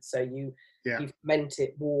hybrid. So you ferment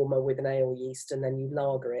it warmer with an ale yeast, and then you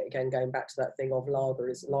lager it again. Going back to that thing of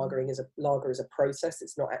lagering is a process.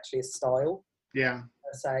 It's not actually a style. Yeah.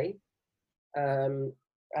 Per se, and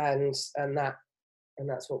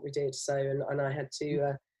that's what we did. So and I had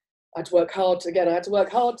to work hard again. I had to work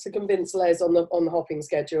hard to convince Les on the hopping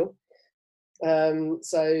schedule.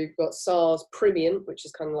 So got SARS Premium, which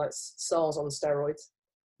is kind of like SARS on steroids,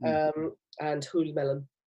 and Holy Melon.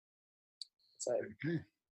 So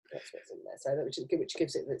that's what's in there. So that which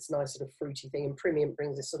gives it this nice sort of fruity thing, and Premium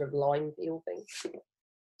brings this sort of lime feel thing. So,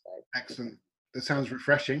 excellent. That sounds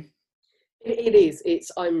refreshing. It is.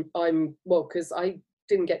 I'm well, because I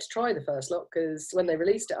didn't get to try the first lot because when they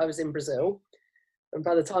released it, I was in Brazil, and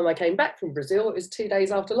by the time I came back from Brazil, it was 2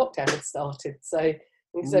 days after lockdown had started. So.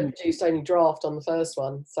 Because they produced only draft on the first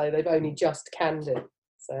one, so they've only just canned it.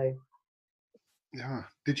 So, yeah.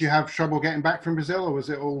 Did you have trouble getting back from Brazil, or was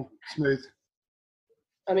it all smooth?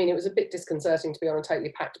 I mean, it was a bit disconcerting to be on a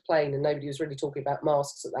totally packed plane, and nobody was really talking about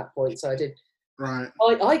masks at that point. So I did. Right.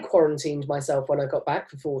 I quarantined myself when I got back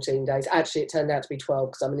for 14 days. Actually, it turned out to be 12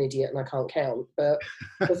 because I'm an idiot and I can't count. But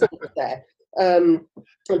the thought was there.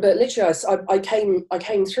 But literally, I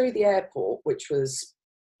came through the airport, which was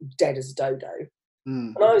dead as a dodo.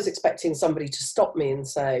 And I was expecting somebody to stop me and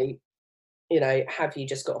say, have you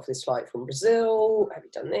just got off this flight from Brazil? Have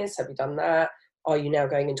you done this? Have you done that? Are you now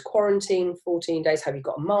going into quarantine 14 days? Have you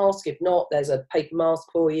got a mask? If not, there's a paper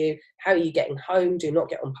mask for you. How are you getting home? Do not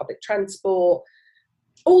get on public transport.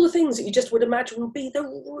 All the things that you just would imagine would be the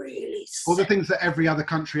really... All the things that every other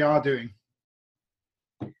country are doing.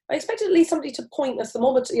 I expected at least somebody to point a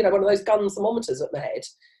thermometer, one of those gun thermometers at my head.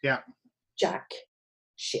 Yeah. Jack.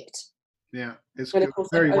 Shit. Yeah, it's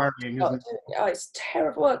very worrying, isn't it? Oh, it's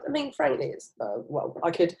terrible. I mean, frankly, it's well. I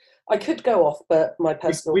could go off, but my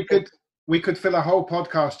personal we could fill a whole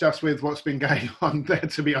podcast just with what's been going on there.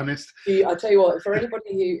 To be honest, I tell you what, for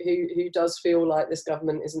anybody who does feel like this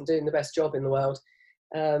government isn't doing the best job in the world,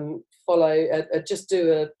 just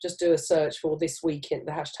do a search for the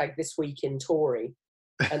hashtag This Week in Tory,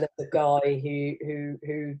 and there's a guy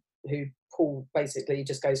who Paul basically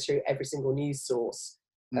just goes through every single news source.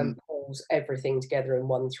 And pulls everything together in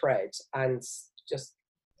one thread, and just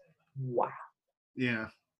wow. Yeah.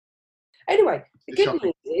 Anyway, the good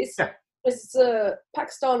news is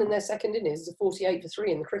Pakistan in their second innings is a 48 for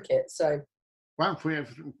 3 in the cricket. So wow,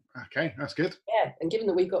 okay, that's good. Yeah, and given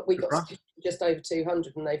that we got just over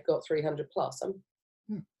 200 and they've got 300 plus,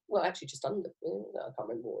 well, actually just under. I can't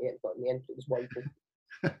remember what we had, but in the end it was woeful.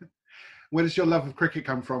 Where does your love of cricket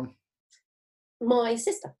come from? My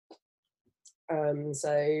sister.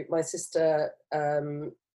 So my sister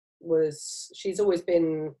she's always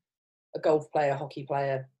been a golf player, hockey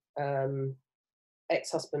player.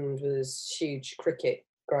 Ex-husband was huge cricket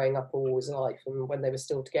growing up all his life, and when they were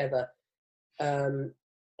still together, Melanie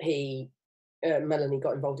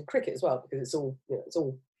got involved in cricket as well, because it's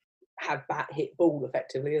all have bat, hit ball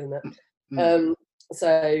effectively, isn't it?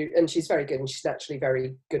 So, and she's very good, and she's naturally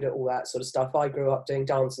very good at all that sort of stuff. I grew up doing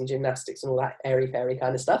dance and gymnastics and all that airy-fairy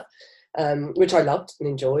kind of stuff. Which I loved and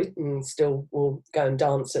enjoyed, and still will go and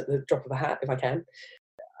dance at the drop of a hat if I can.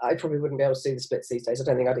 I probably wouldn't be able to do the splits these days. I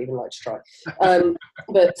don't think I'd even like to try. And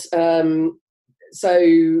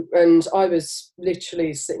I was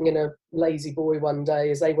literally sitting in a lazy boy one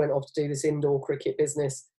day as they went off to do this indoor cricket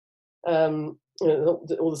business. All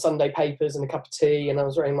the Sunday papers and a cup of tea, and I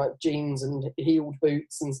was wearing like jeans and heeled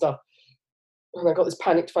boots and stuff. And I got this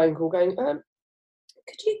panicked phone call going,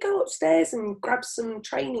 could you go upstairs and grab some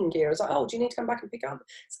training gear? I was like, oh, do you need to come back and pick it up?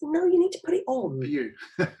 Said, no, you need to put it on. For you.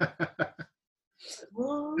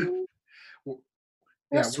 Well,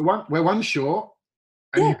 yeah, we're one short,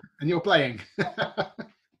 and you're playing.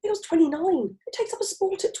 It was 29. It takes up a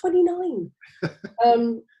sport at 29.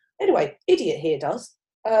 Anyway, idiot here does.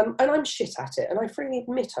 And I'm shit at it, and I freely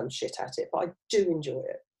admit I'm shit at it, but I do enjoy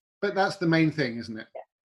it. But that's the main thing, isn't it? Yeah.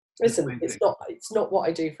 Listen, it's not what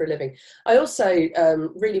I do for a living. I also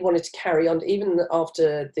really wanted to carry on, even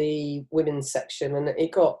after the women's section, and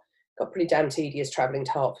it got pretty damn tedious travelling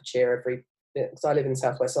to Hertfordshire because I live in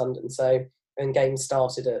South West London, and games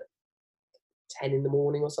started at 10 in the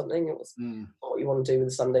morning or something. It was not what you want to do with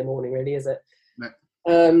a Sunday morning, really, is it?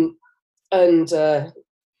 No.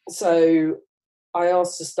 So I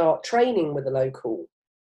asked to start training with a local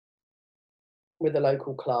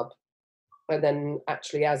club. And then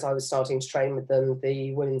actually, as I was starting to train with them,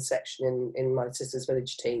 the women's section in my sister's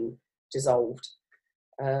village team dissolved.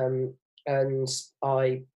 And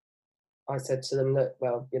I said to them that,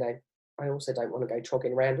 well, I also don't want to go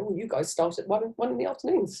trogging around. Oh, you guys start at one in the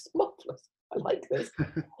afternoon. It's marvellous. I like this.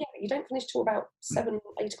 Yeah, you don't finish till about 7,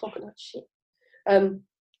 8 o'clock at night. Shit.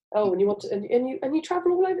 Oh, and you want to, and you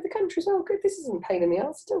travel all over the country as well. Good, this isn't a pain in the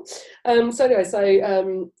ass still. So anyway,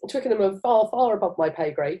 Twickenham are far, far above my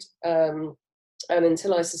pay grade. And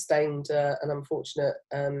until I sustained an unfortunate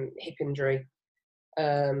hip injury,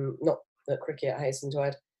 not at cricket, I hasten to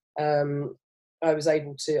add, I was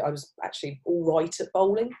actually all right at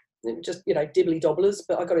bowling. It was just, dibbly dobblers,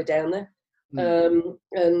 but I got it down there.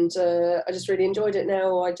 And I just really enjoyed it.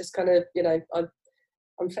 Now I just kind of,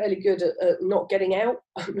 I'm fairly good at not getting out.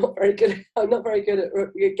 I'm not very good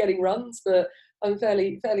at getting runs, but I'm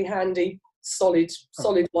fairly handy, solid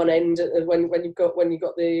one end when you got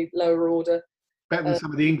the lower order. Better than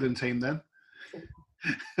some of the England team then.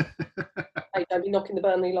 Hey, don't be knocking the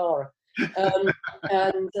Burnley Lara. I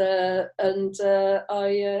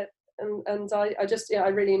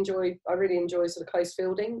really enjoy sort of close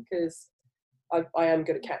fielding, because I am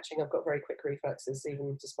good at catching. I've got very quick reflexes,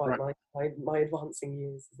 even despite my advancing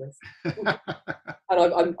years.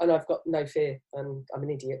 and I've got no fear, and I'm an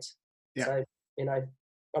idiot. Yeah. So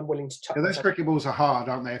I'm willing to chuck. Yeah, those cricket balls are hard,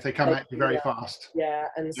 aren't they? If they come at you very fast. Yeah,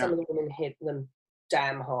 and some of the women hit them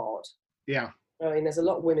damn hard. Yeah. I mean, there's a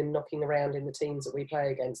lot of women knocking around in the teams that we play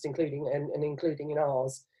against, including in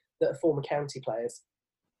ours, that are former county players.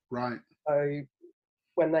 Right. So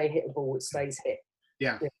when they hit the ball, it stays hit.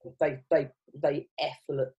 Yeah. They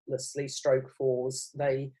effortlessly stroke fours.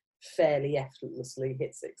 They fairly effortlessly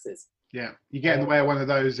hit sixes. Yeah. You get in the way of one of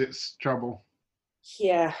those, it's trouble.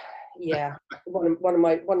 Yeah. One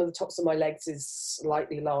of the tops of my legs is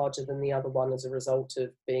slightly larger than the other one as a result of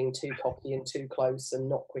being too cocky and too close and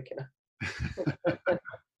not quick enough.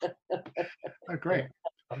 Oh, great.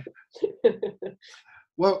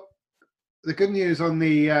 Well, the good news on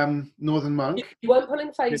the Northern Monk. You weren't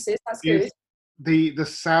pulling faces. That's good. The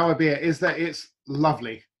sour beer is that it's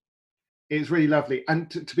lovely. It's really lovely, and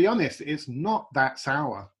to be honest, it's not that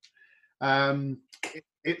sour. And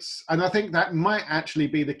I think that might actually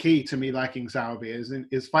be the key to me liking sour beers,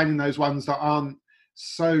 is finding those ones that aren't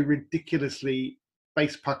so ridiculously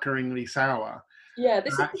face-puckeringly sour. Yeah,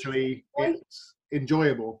 it's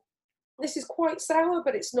enjoyable. This is quite sour,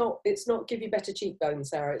 but it's not give you better cheekbones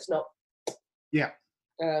sour. It's not. Yeah.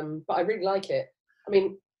 But I really like it. I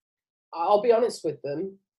mean, I'll be honest with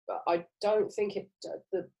them, but I don't think it.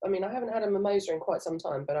 I mean, I haven't had a mimosa in quite some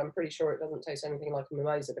time, but I'm pretty sure it doesn't taste anything like a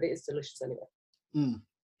mimosa. But it is delicious anyway.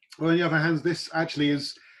 Well, on the other hand, this actually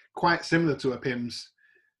is quite similar to a Pimm's,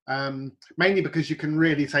 mainly because you can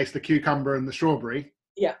really taste the cucumber and the strawberry.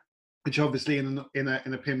 Yeah. Which obviously in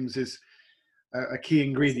a Pimm's is a key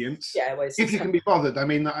ingredient. Yeah, well, if you can be bothered. I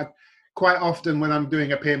mean, quite often when I'm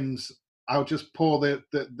doing a Pimm's, I'll just pour the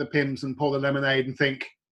Pimm's and pour the lemonade and think,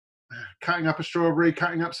 cutting up a strawberry,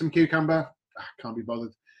 cutting up some cucumber, can't be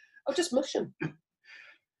bothered. I'll just mush them.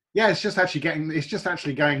 Yeah, it's just actually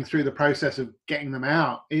going through the process of getting them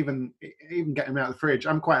out, even getting them out of the fridge.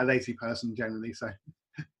 I'm quite a lazy person generally, so.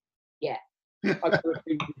 Yeah. I agree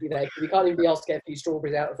with you there. If you can't even be asked to get a few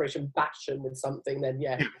strawberries out of the fridge and bash them with something, then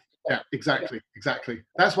yeah. Yeah, exactly.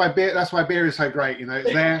 That's why beer is so great.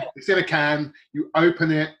 It's there. It's in a can. You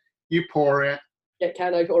open it. You pour it. Get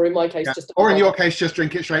can open, or in my case, in your case, just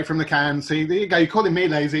drink it straight from the can. See, there you go. You're calling me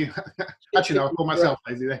lazy. Actually, no, I call myself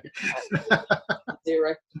lazy there.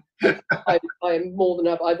 Zero. I am more than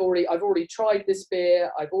enough. I've already tried this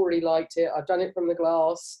beer. I've already liked it. I've done it from the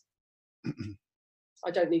glass.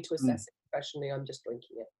 I don't need to assess it professionally. I'm just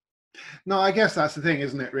drinking it. No, I guess that's the thing,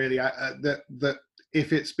 isn't it? Really, that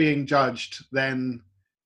if it's being judged, then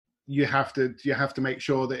you have to make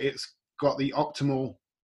sure that it's got the optimal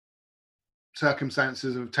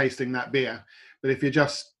circumstances of tasting that beer. But if you're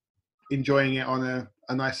just enjoying it on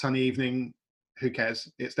a nice sunny evening, who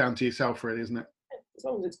cares? It's down to yourself, really, isn't it? As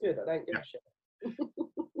long as it's good, I don't give a shit.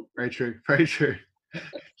 Very true. Very true.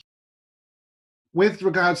 With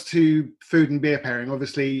regards to food and beer pairing,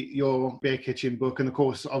 obviously your beer kitchen book, and of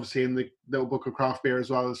course, obviously in the little book of craft beer as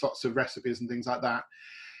well, there's lots of recipes and things like that.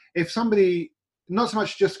 If somebody, not so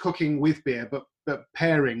much just cooking with beer, but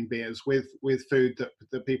pairing beers with food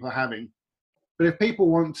that people are having, but if people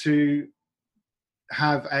want to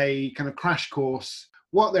have a kind of crash course,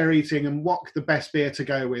 what they're eating and what the best beer to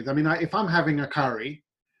go with. I mean, if I'm having a curry,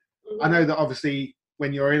 I know that obviously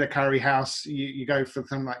when you're in a curry house, you go for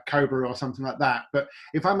something like Cobra or something like that. But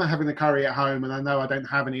if I'm having a curry at home and I know I don't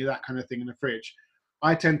have any of that kind of thing in the fridge,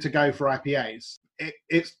 I tend to go for IPAs.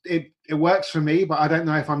 It works for me, but I don't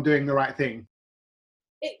know if I'm doing the right thing.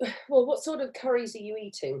 Well, what sort of curries are you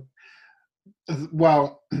eating?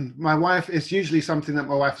 Well, my wife, it's usually something that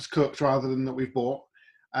my wife has cooked rather than that we've bought.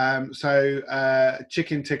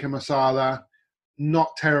 Chicken tikka masala,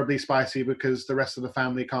 not terribly spicy because the rest of the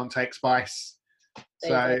family can't take spice.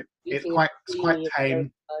 So it's quite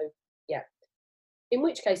tame. Yeah. In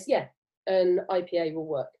which case, yeah, an IPA will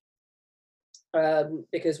work.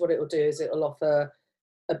 Because what it will do is it will offer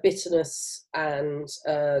a bitterness and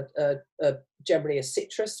generally a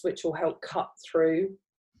citrus, which will help cut through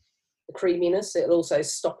the creaminess. It'll also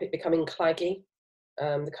stop it becoming claggy.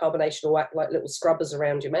 The carbonation will act like little scrubbers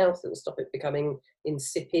around your mouth. It will stop it becoming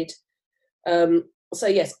insipid. So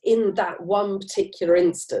yes, in that one particular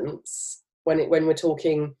instance, when we're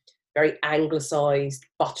talking very anglicised,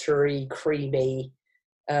 buttery, creamy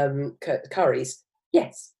curries,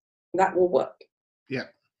 yes, that will work. Yeah,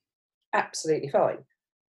 absolutely fine.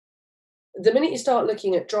 The minute you start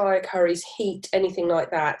looking at drier curries, heat, anything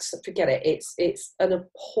like that, forget it. It's an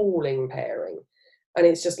appalling pairing. And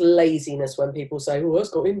it's just laziness when people say, oh, that's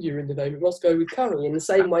got India in the name, it must go with curry. In the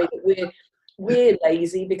same way that we're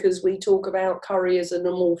lazy because we talk about curry as an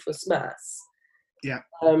amorphous mass. Yeah.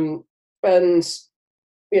 And,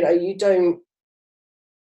 we don't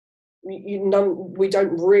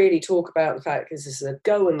really talk about the fact because this is a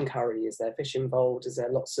Goan curry. Is there fish involved? Is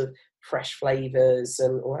there lots of fresh flavours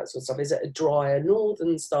and all that sort of stuff? Is it a drier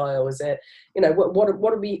northern style? Is it, what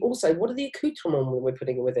are the accoutrements we're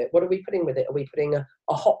putting with it? What are we putting with it? Are we putting a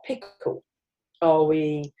hot pickle? Are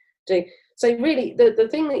we doing... So really, the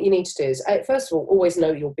thing that you need to do is, first of all, always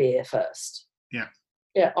know your beer first. Yeah.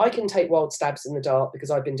 Yeah, I can take wild stabs in the dark because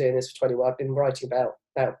I've been doing this for 21. I've been writing about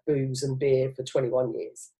booze and beer for 21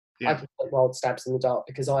 years. Yeah. I can take wild stabs in the dark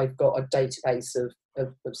because I've got a database of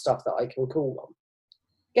stuff that I can call on.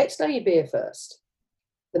 Get to know your beer first.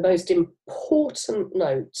 The most important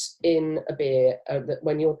note in a beer that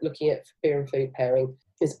when you're looking at beer and food pairing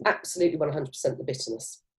is absolutely 100% the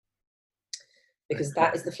bitterness, because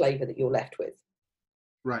that is the flavour that you're left with.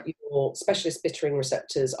 Right. Your specialist bittering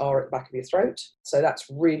receptors are at the back of your throat, so that's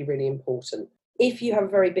really, really important. If you have a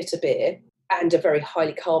very bitter beer and a very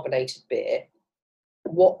highly carbonated beer,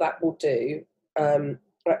 what that will do,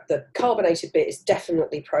 the carbonated bit is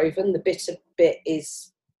definitely proven. The bitter bit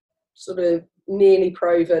is sort of nearly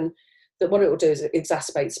proven that what it will do is it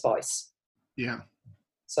exacerbate spice. Yeah.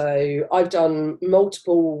 So I've done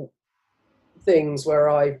multiple things where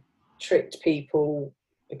I've tricked people,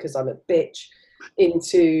 because I'm a bitch,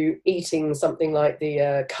 into eating something like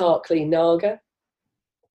the Karkli Naga.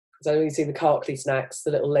 Because I only see the Karkli snacks,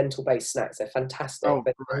 the little lentil-based snacks. They're fantastic. Oh,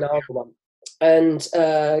 but right, the Naga one. And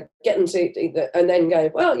get them to eat that, and then go,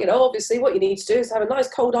 well, obviously what you need to do is have a nice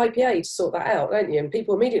cold IPA to sort that out, don't you? And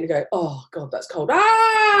people immediately go, oh God, that's cold.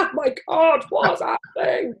 Ah, my God, what's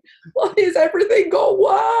happening? Why has everything got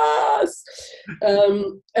worse?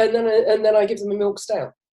 And then I give them a milk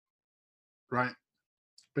stout. Right,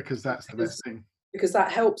 because that's the best thing. Because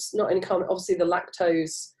that helps not only calm, obviously the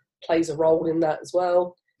lactose plays a role in that as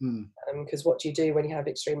well. Because what do you do when you have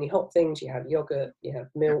extremely hot things? You have yogurt, you have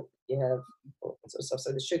milk, you have all that sort of stuff.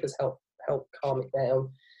 So the sugars help calm it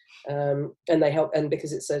down, and they help. And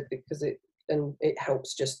because it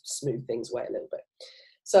helps just smooth things away a little bit.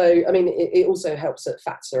 So I mean, it also helps that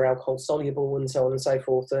fats are alcohol soluble and so on and so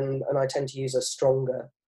forth. And I tend to use a stronger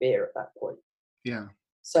beer at that point. Yeah.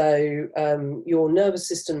 So your nervous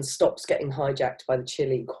system stops getting hijacked by the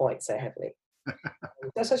chili quite so heavily.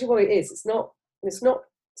 That's actually what it is. It's not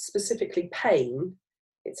specifically pain.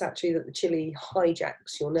 It's actually that the chili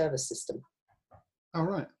hijacks your nervous system. Oh,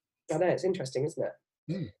 right. I know, it's interesting, isn't it?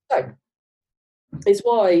 Mm. So it's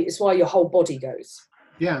why your whole body goes.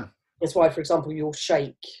 Yeah. It's why, for example, you'll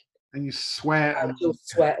shake and you sweat and you'll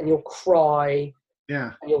sweat and you'll cry.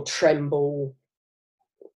 Yeah. And you'll tremble.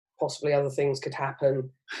 Possibly other things could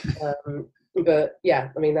happen. But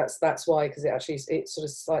yeah, I mean that's why, because it sort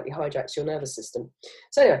of slightly hijacks your nervous system.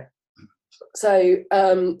 So anyway, so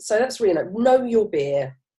that's really know your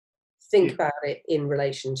beer, think about it in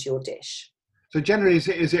relation to your dish. So generally, is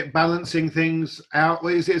it balancing things out?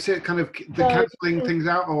 Is it kind of cancelling things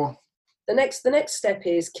out, or the next step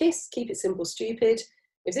is keep it simple, stupid.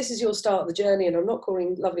 If this is your start of the journey, and I'm not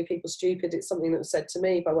calling lovely people stupid, it's something that was said to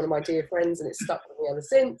me by one of my dear friends, and it's stuck with me ever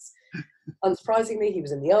since. Unsurprisingly, he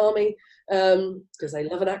was in the army, because they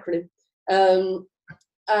love an acronym.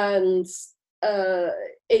 And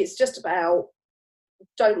it's just about,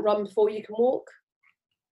 don't run before you can walk.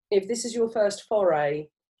 If this is your first foray,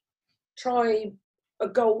 try a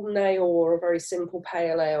golden ale or a very simple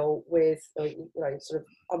pale ale with, sort of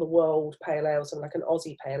otherworld pale ale, something like an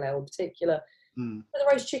Aussie pale ale in particular. With a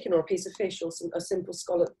roast chicken or a piece of fish or a simple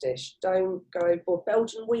scallop dish. Don't go for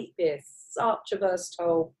Belgian wheat beer. Such a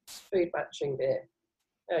versatile food matching beer.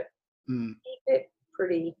 Keep it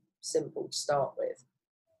pretty simple to start with.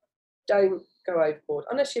 Don't go overboard.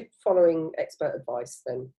 Unless you're following expert advice,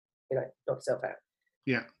 then, knock yourself out.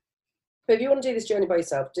 Yeah. But if you want to do this journey by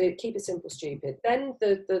yourself, keep it simple, stupid. Then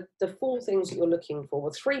the 4 things that you're looking for,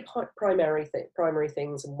 well, 3 primary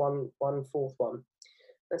things and one fourth one.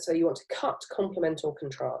 And so you want to cut, complement, or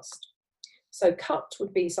contrast. So cut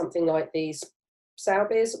would be something like these sour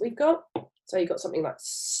beers that we've got. So you've got something like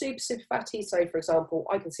super, super fatty. So, for example,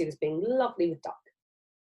 I can see this being lovely with duck.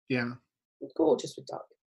 Yeah. Gorgeous with duck.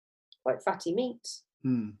 Like fatty meat.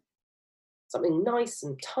 Something nice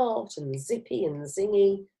and tart and zippy and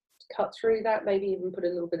zingy. Cut through that, maybe even put a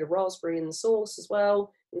little bit of raspberry in the sauce as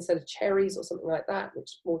well, instead of cherries or something like that, which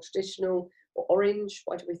is more traditional, or orange.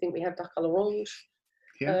 Why do we think we have duck colour orange?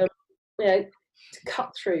 Yeah. To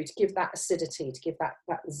cut through, to give that acidity, to give that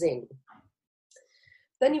zing.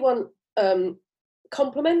 Then you want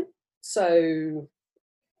complement. So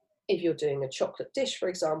if you're doing a chocolate dish, for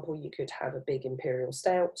example, you could have a big imperial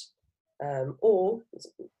stout, or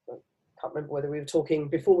I can't remember whether we were talking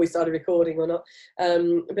before we started recording or not,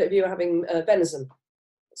 but if you were having venison,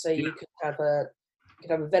 so you could have a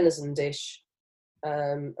venison dish,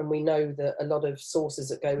 and we know that a lot of sauces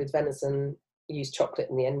that go with venison use chocolate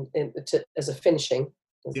in the end as a finishing,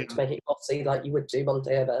 to make it glossy, like you would do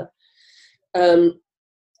Monteverde.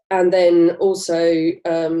 And then also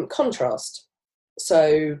contrast.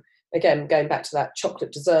 So again, going back to that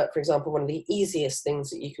chocolate dessert, for example, one of the easiest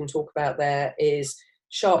things that you can talk about there is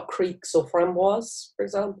Sharp Creeks or framboise, for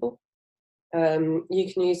example.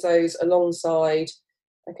 You can use those alongside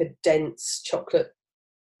like a dense chocolate,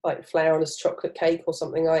 like flourless chocolate cake or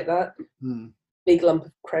something like that. Big lump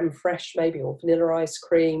of creme fraiche maybe, or vanilla ice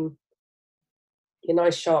cream. Your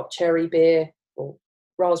nice sharp cherry beer or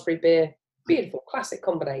raspberry beer. Beautiful, classic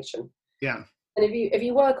combination. Yeah. And if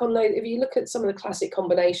you work on those, if you look at some of the classic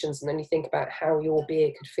combinations and then you think about how your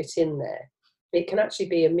beer could fit in there, it can actually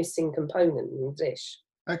be a missing component in the dish.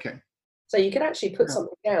 Okay. So you can actually put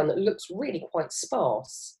something down that looks really quite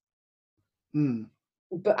sparse,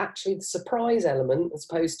 but actually the surprise element, as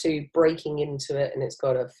opposed to breaking into it and it's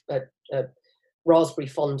got a raspberry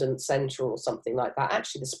fondant centre or something like that,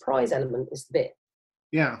 actually the surprise element is the beer.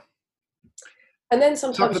 Yeah. And then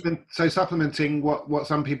sometimes supplementing what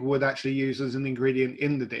some people would actually use as an ingredient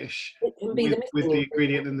in the dish, it can be with the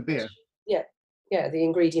ingredient in the beer. Yeah, the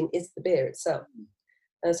ingredient is the beer itself.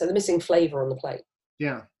 So the missing flavour on the plate.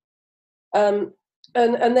 Yeah. And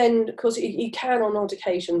then, of course, you can on odd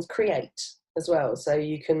occasions create as well. So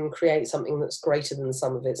you can create something that's greater than the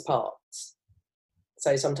sum of its parts.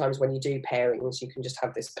 So sometimes when you do pairings, you can just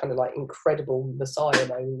have this kind of like incredible Messiah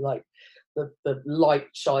moment, like the light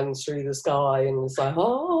shines through the sky and it's like,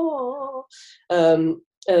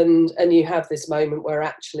 and you have this moment where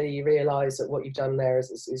actually you realise that what you've done there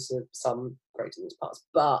is a sum greater than its parts.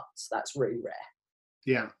 But that's really rare.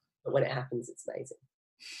 Yeah. But when it happens, it's amazing.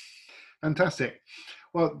 Fantastic.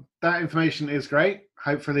 Well, that information is great.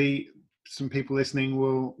 Hopefully some people listening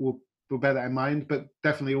will bear that in mind, but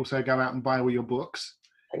definitely also go out and buy all your books.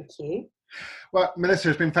 Thank you. Well, Melissa,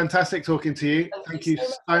 it's been fantastic talking to you. Thank you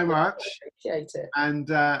so much. I appreciate it. And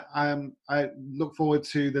I look forward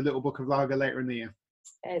to the Little Book of Lager later in the year.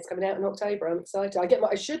 Yeah, it's coming out in October. I'm excited.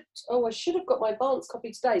 I should have got my advance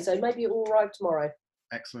copy today, so maybe it will arrive tomorrow.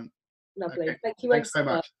 Excellent. Lovely. Okay. Thank you. Thanks so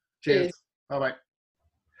much. Cheers. Bye-bye.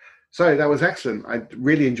 So that was excellent. I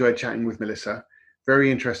really enjoyed chatting with Melissa.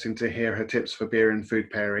 Very interesting to hear her tips for beer and food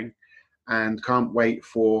pairing, and can't wait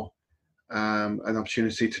for an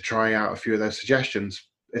opportunity to try out a few of those suggestions,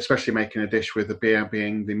 especially making a dish with the beer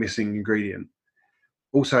being the missing ingredient.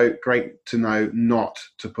 Also, great to know not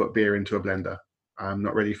to put beer into a blender. I'm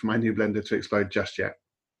not ready for my new blender to explode just yet.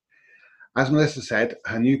 As Melissa said,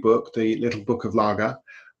 her new book, The Little Book of Lager,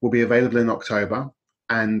 will be available in October,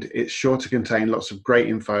 and it's sure to contain lots of great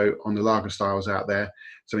info on the lager styles out there,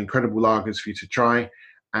 some incredible lagers for you to try,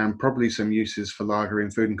 and probably some uses for lager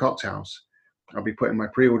in food and cocktails. I'll be putting my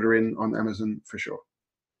pre-order in on Amazon for sure.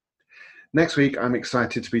 Next week, I'm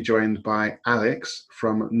excited to be joined by Alex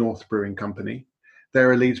from North Brewing Company.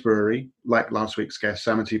 They're a Leeds brewery, like last week's guest,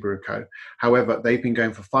 Samity Brew Co. However, they've been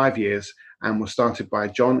going for 5 years and were started by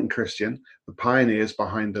John and Christian, the pioneers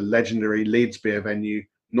behind the legendary Leeds beer venue,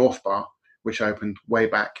 North Bar, which opened way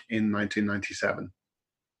back in 1997.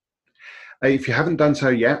 If you haven't done so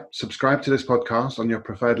yet, subscribe to this podcast on your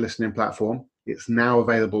preferred listening platform. It's now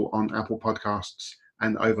available on Apple Podcasts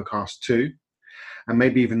and Overcast too. And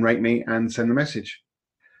maybe even rate me and send a message.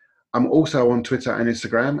 I'm also on Twitter and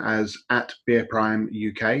Instagram as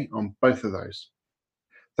 @BeerPrimeUK on both of those.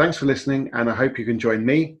 Thanks for listening, and I hope you can join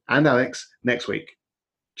me and Alex next week.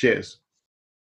 Cheers.